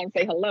to come out and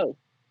say hello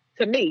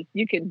to me,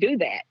 you can do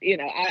that. You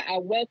know, I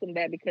welcome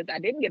that because I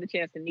didn't get a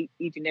chance to meet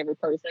each and every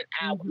person.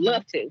 I would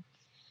love to.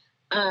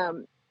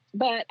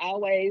 But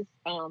always,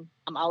 I'm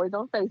always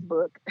on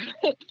Facebook.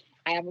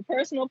 I have a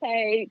personal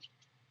page,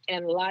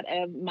 and a lot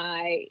of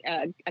my,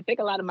 I think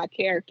a lot of my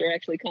character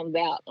actually comes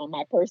out on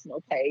my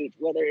personal page,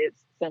 whether it's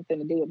something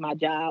to do with my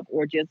job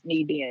or just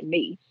me being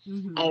me.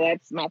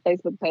 That's my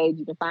Facebook page.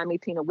 You can find me,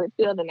 Tina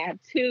Whitfield, and I have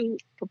two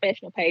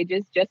professional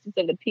pages, Justice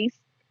of the Peace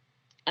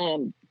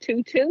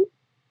 22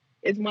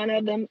 is one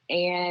of them,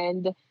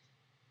 and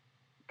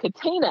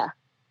Katina,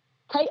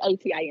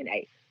 Katina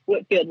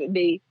Whitfield would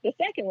be the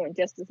second one,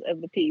 Justice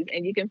of the Peace,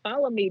 and you can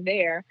follow me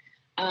there.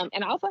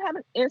 And I also have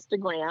an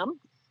Instagram,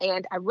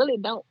 and I really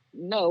don't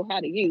know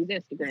how to use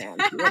Instagram.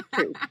 That's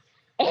true.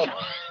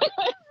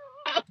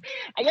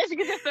 I guess you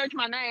can just search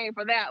my name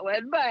for that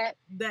one, but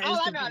all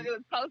I know how to do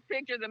is post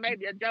pictures and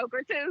maybe a joke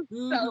or two.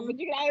 So, but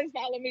you can always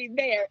follow me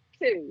there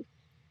too.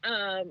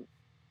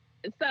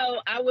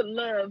 So I would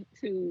love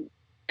to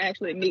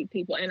actually meet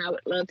people, and I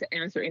would love to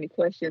answer any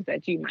questions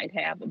that you might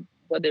have,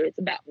 whether it's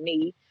about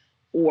me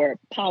or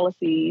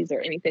policies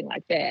or anything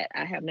like that.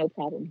 I have no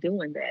problem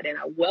doing that, and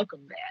I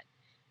welcome that.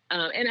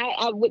 And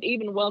I would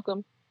even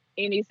welcome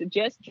any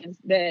suggestions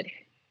that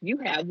you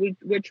have.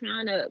 We're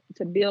trying to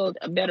build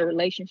a better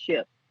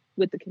relationship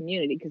with the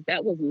community, because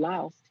that was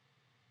lost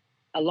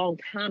a long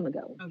time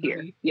ago.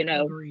 Here, you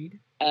know. Agreed.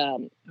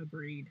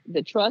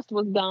 The trust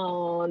was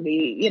gone.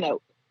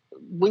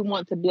 We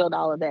want to build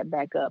all of that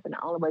back up, and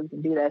the only way we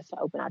can do that is to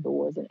open our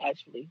doors and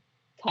actually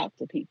talk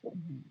to people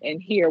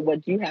and hear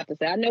what you have to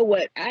say. I know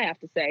what I have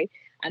to say.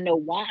 I know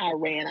why I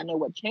ran. I know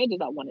what changes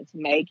I wanted to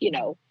make. You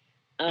know,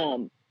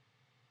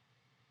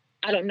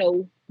 I don't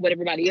know what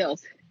everybody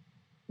else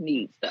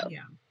needs, though.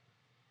 Yeah.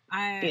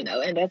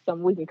 And that's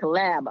something we can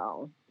collab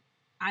on.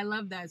 I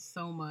love that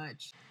so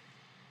much.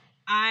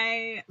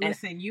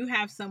 Listen, you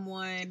have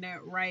someone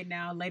right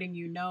now letting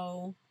you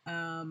know,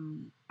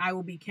 I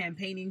will be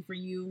campaigning for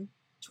you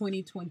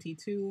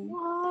 2022.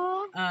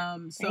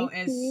 So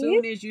as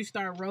soon as you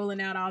start rolling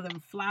out all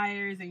them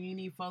flyers and you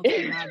need folks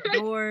to knock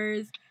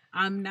doors,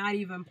 I'm not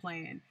even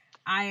playing.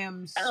 I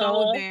am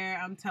so there.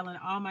 I'm telling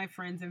all my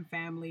friends and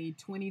family,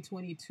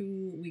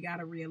 2022, we got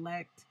to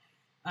reelect,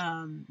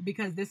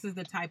 because this is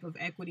the type of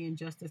equity and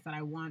justice that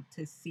I want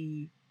to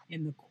see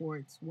in the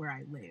courts where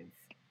I live.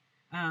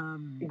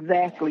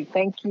 Exactly.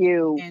 Thank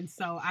you. And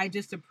so I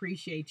just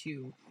appreciate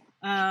you.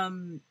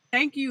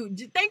 Thank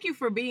you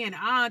for being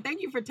on.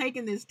 Thank you for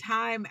taking this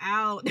time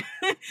out,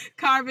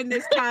 carving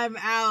this time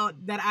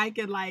out that I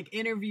could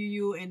interview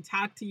you and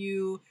talk to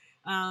you.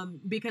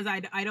 Because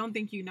I don't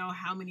think you know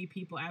how many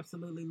people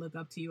absolutely look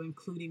up to you,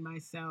 including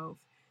myself.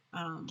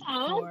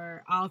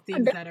 for all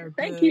things that are good.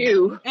 Thank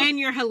you. And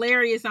you're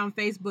hilarious on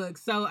Facebook.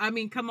 So I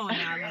mean, come on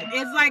now. Like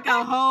it's like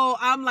a whole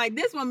I'm like,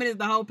 this woman is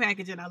the whole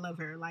package and I love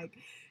her. Like,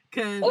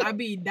 cause I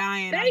be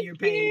dying on your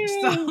page.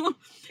 So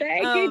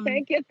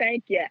thank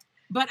you.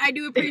 But I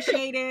do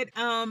appreciate it.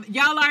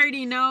 Y'all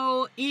already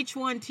know, each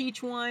one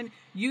teach one.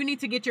 You need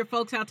to get your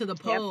folks out to the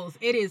polls.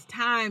 Yep. It is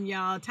time,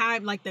 y'all.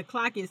 Time, like the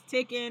clock is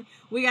ticking.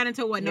 We got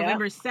until what,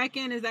 November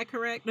 2nd? Is that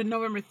correct? Or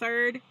November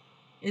 3rd?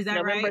 Is that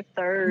November right?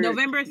 3rd.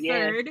 November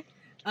 3rd. Yes.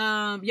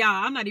 Y'all,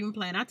 I'm not even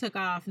playing. I took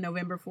off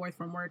November 4th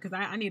from work because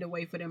I need to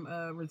wait for them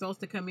results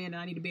to come in and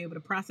I need to be able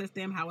to process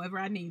them however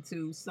I need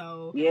to.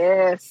 So,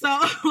 So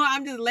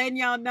I'm just letting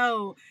y'all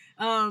know.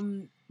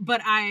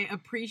 But I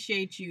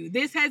appreciate you.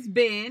 This has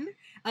been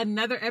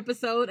another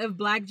episode of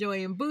Black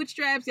Joy and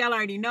Bootstraps. Y'all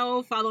already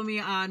know. Follow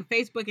me on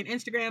Facebook and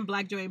Instagram,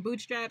 Black Joy and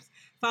Bootstraps.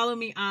 Follow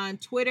me on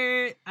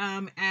Twitter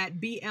at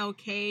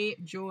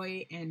BLK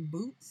Joy and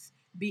Boots.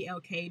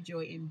 BLK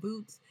Joy and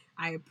Boots.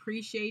 I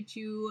appreciate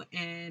you.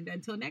 And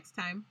until next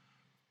time.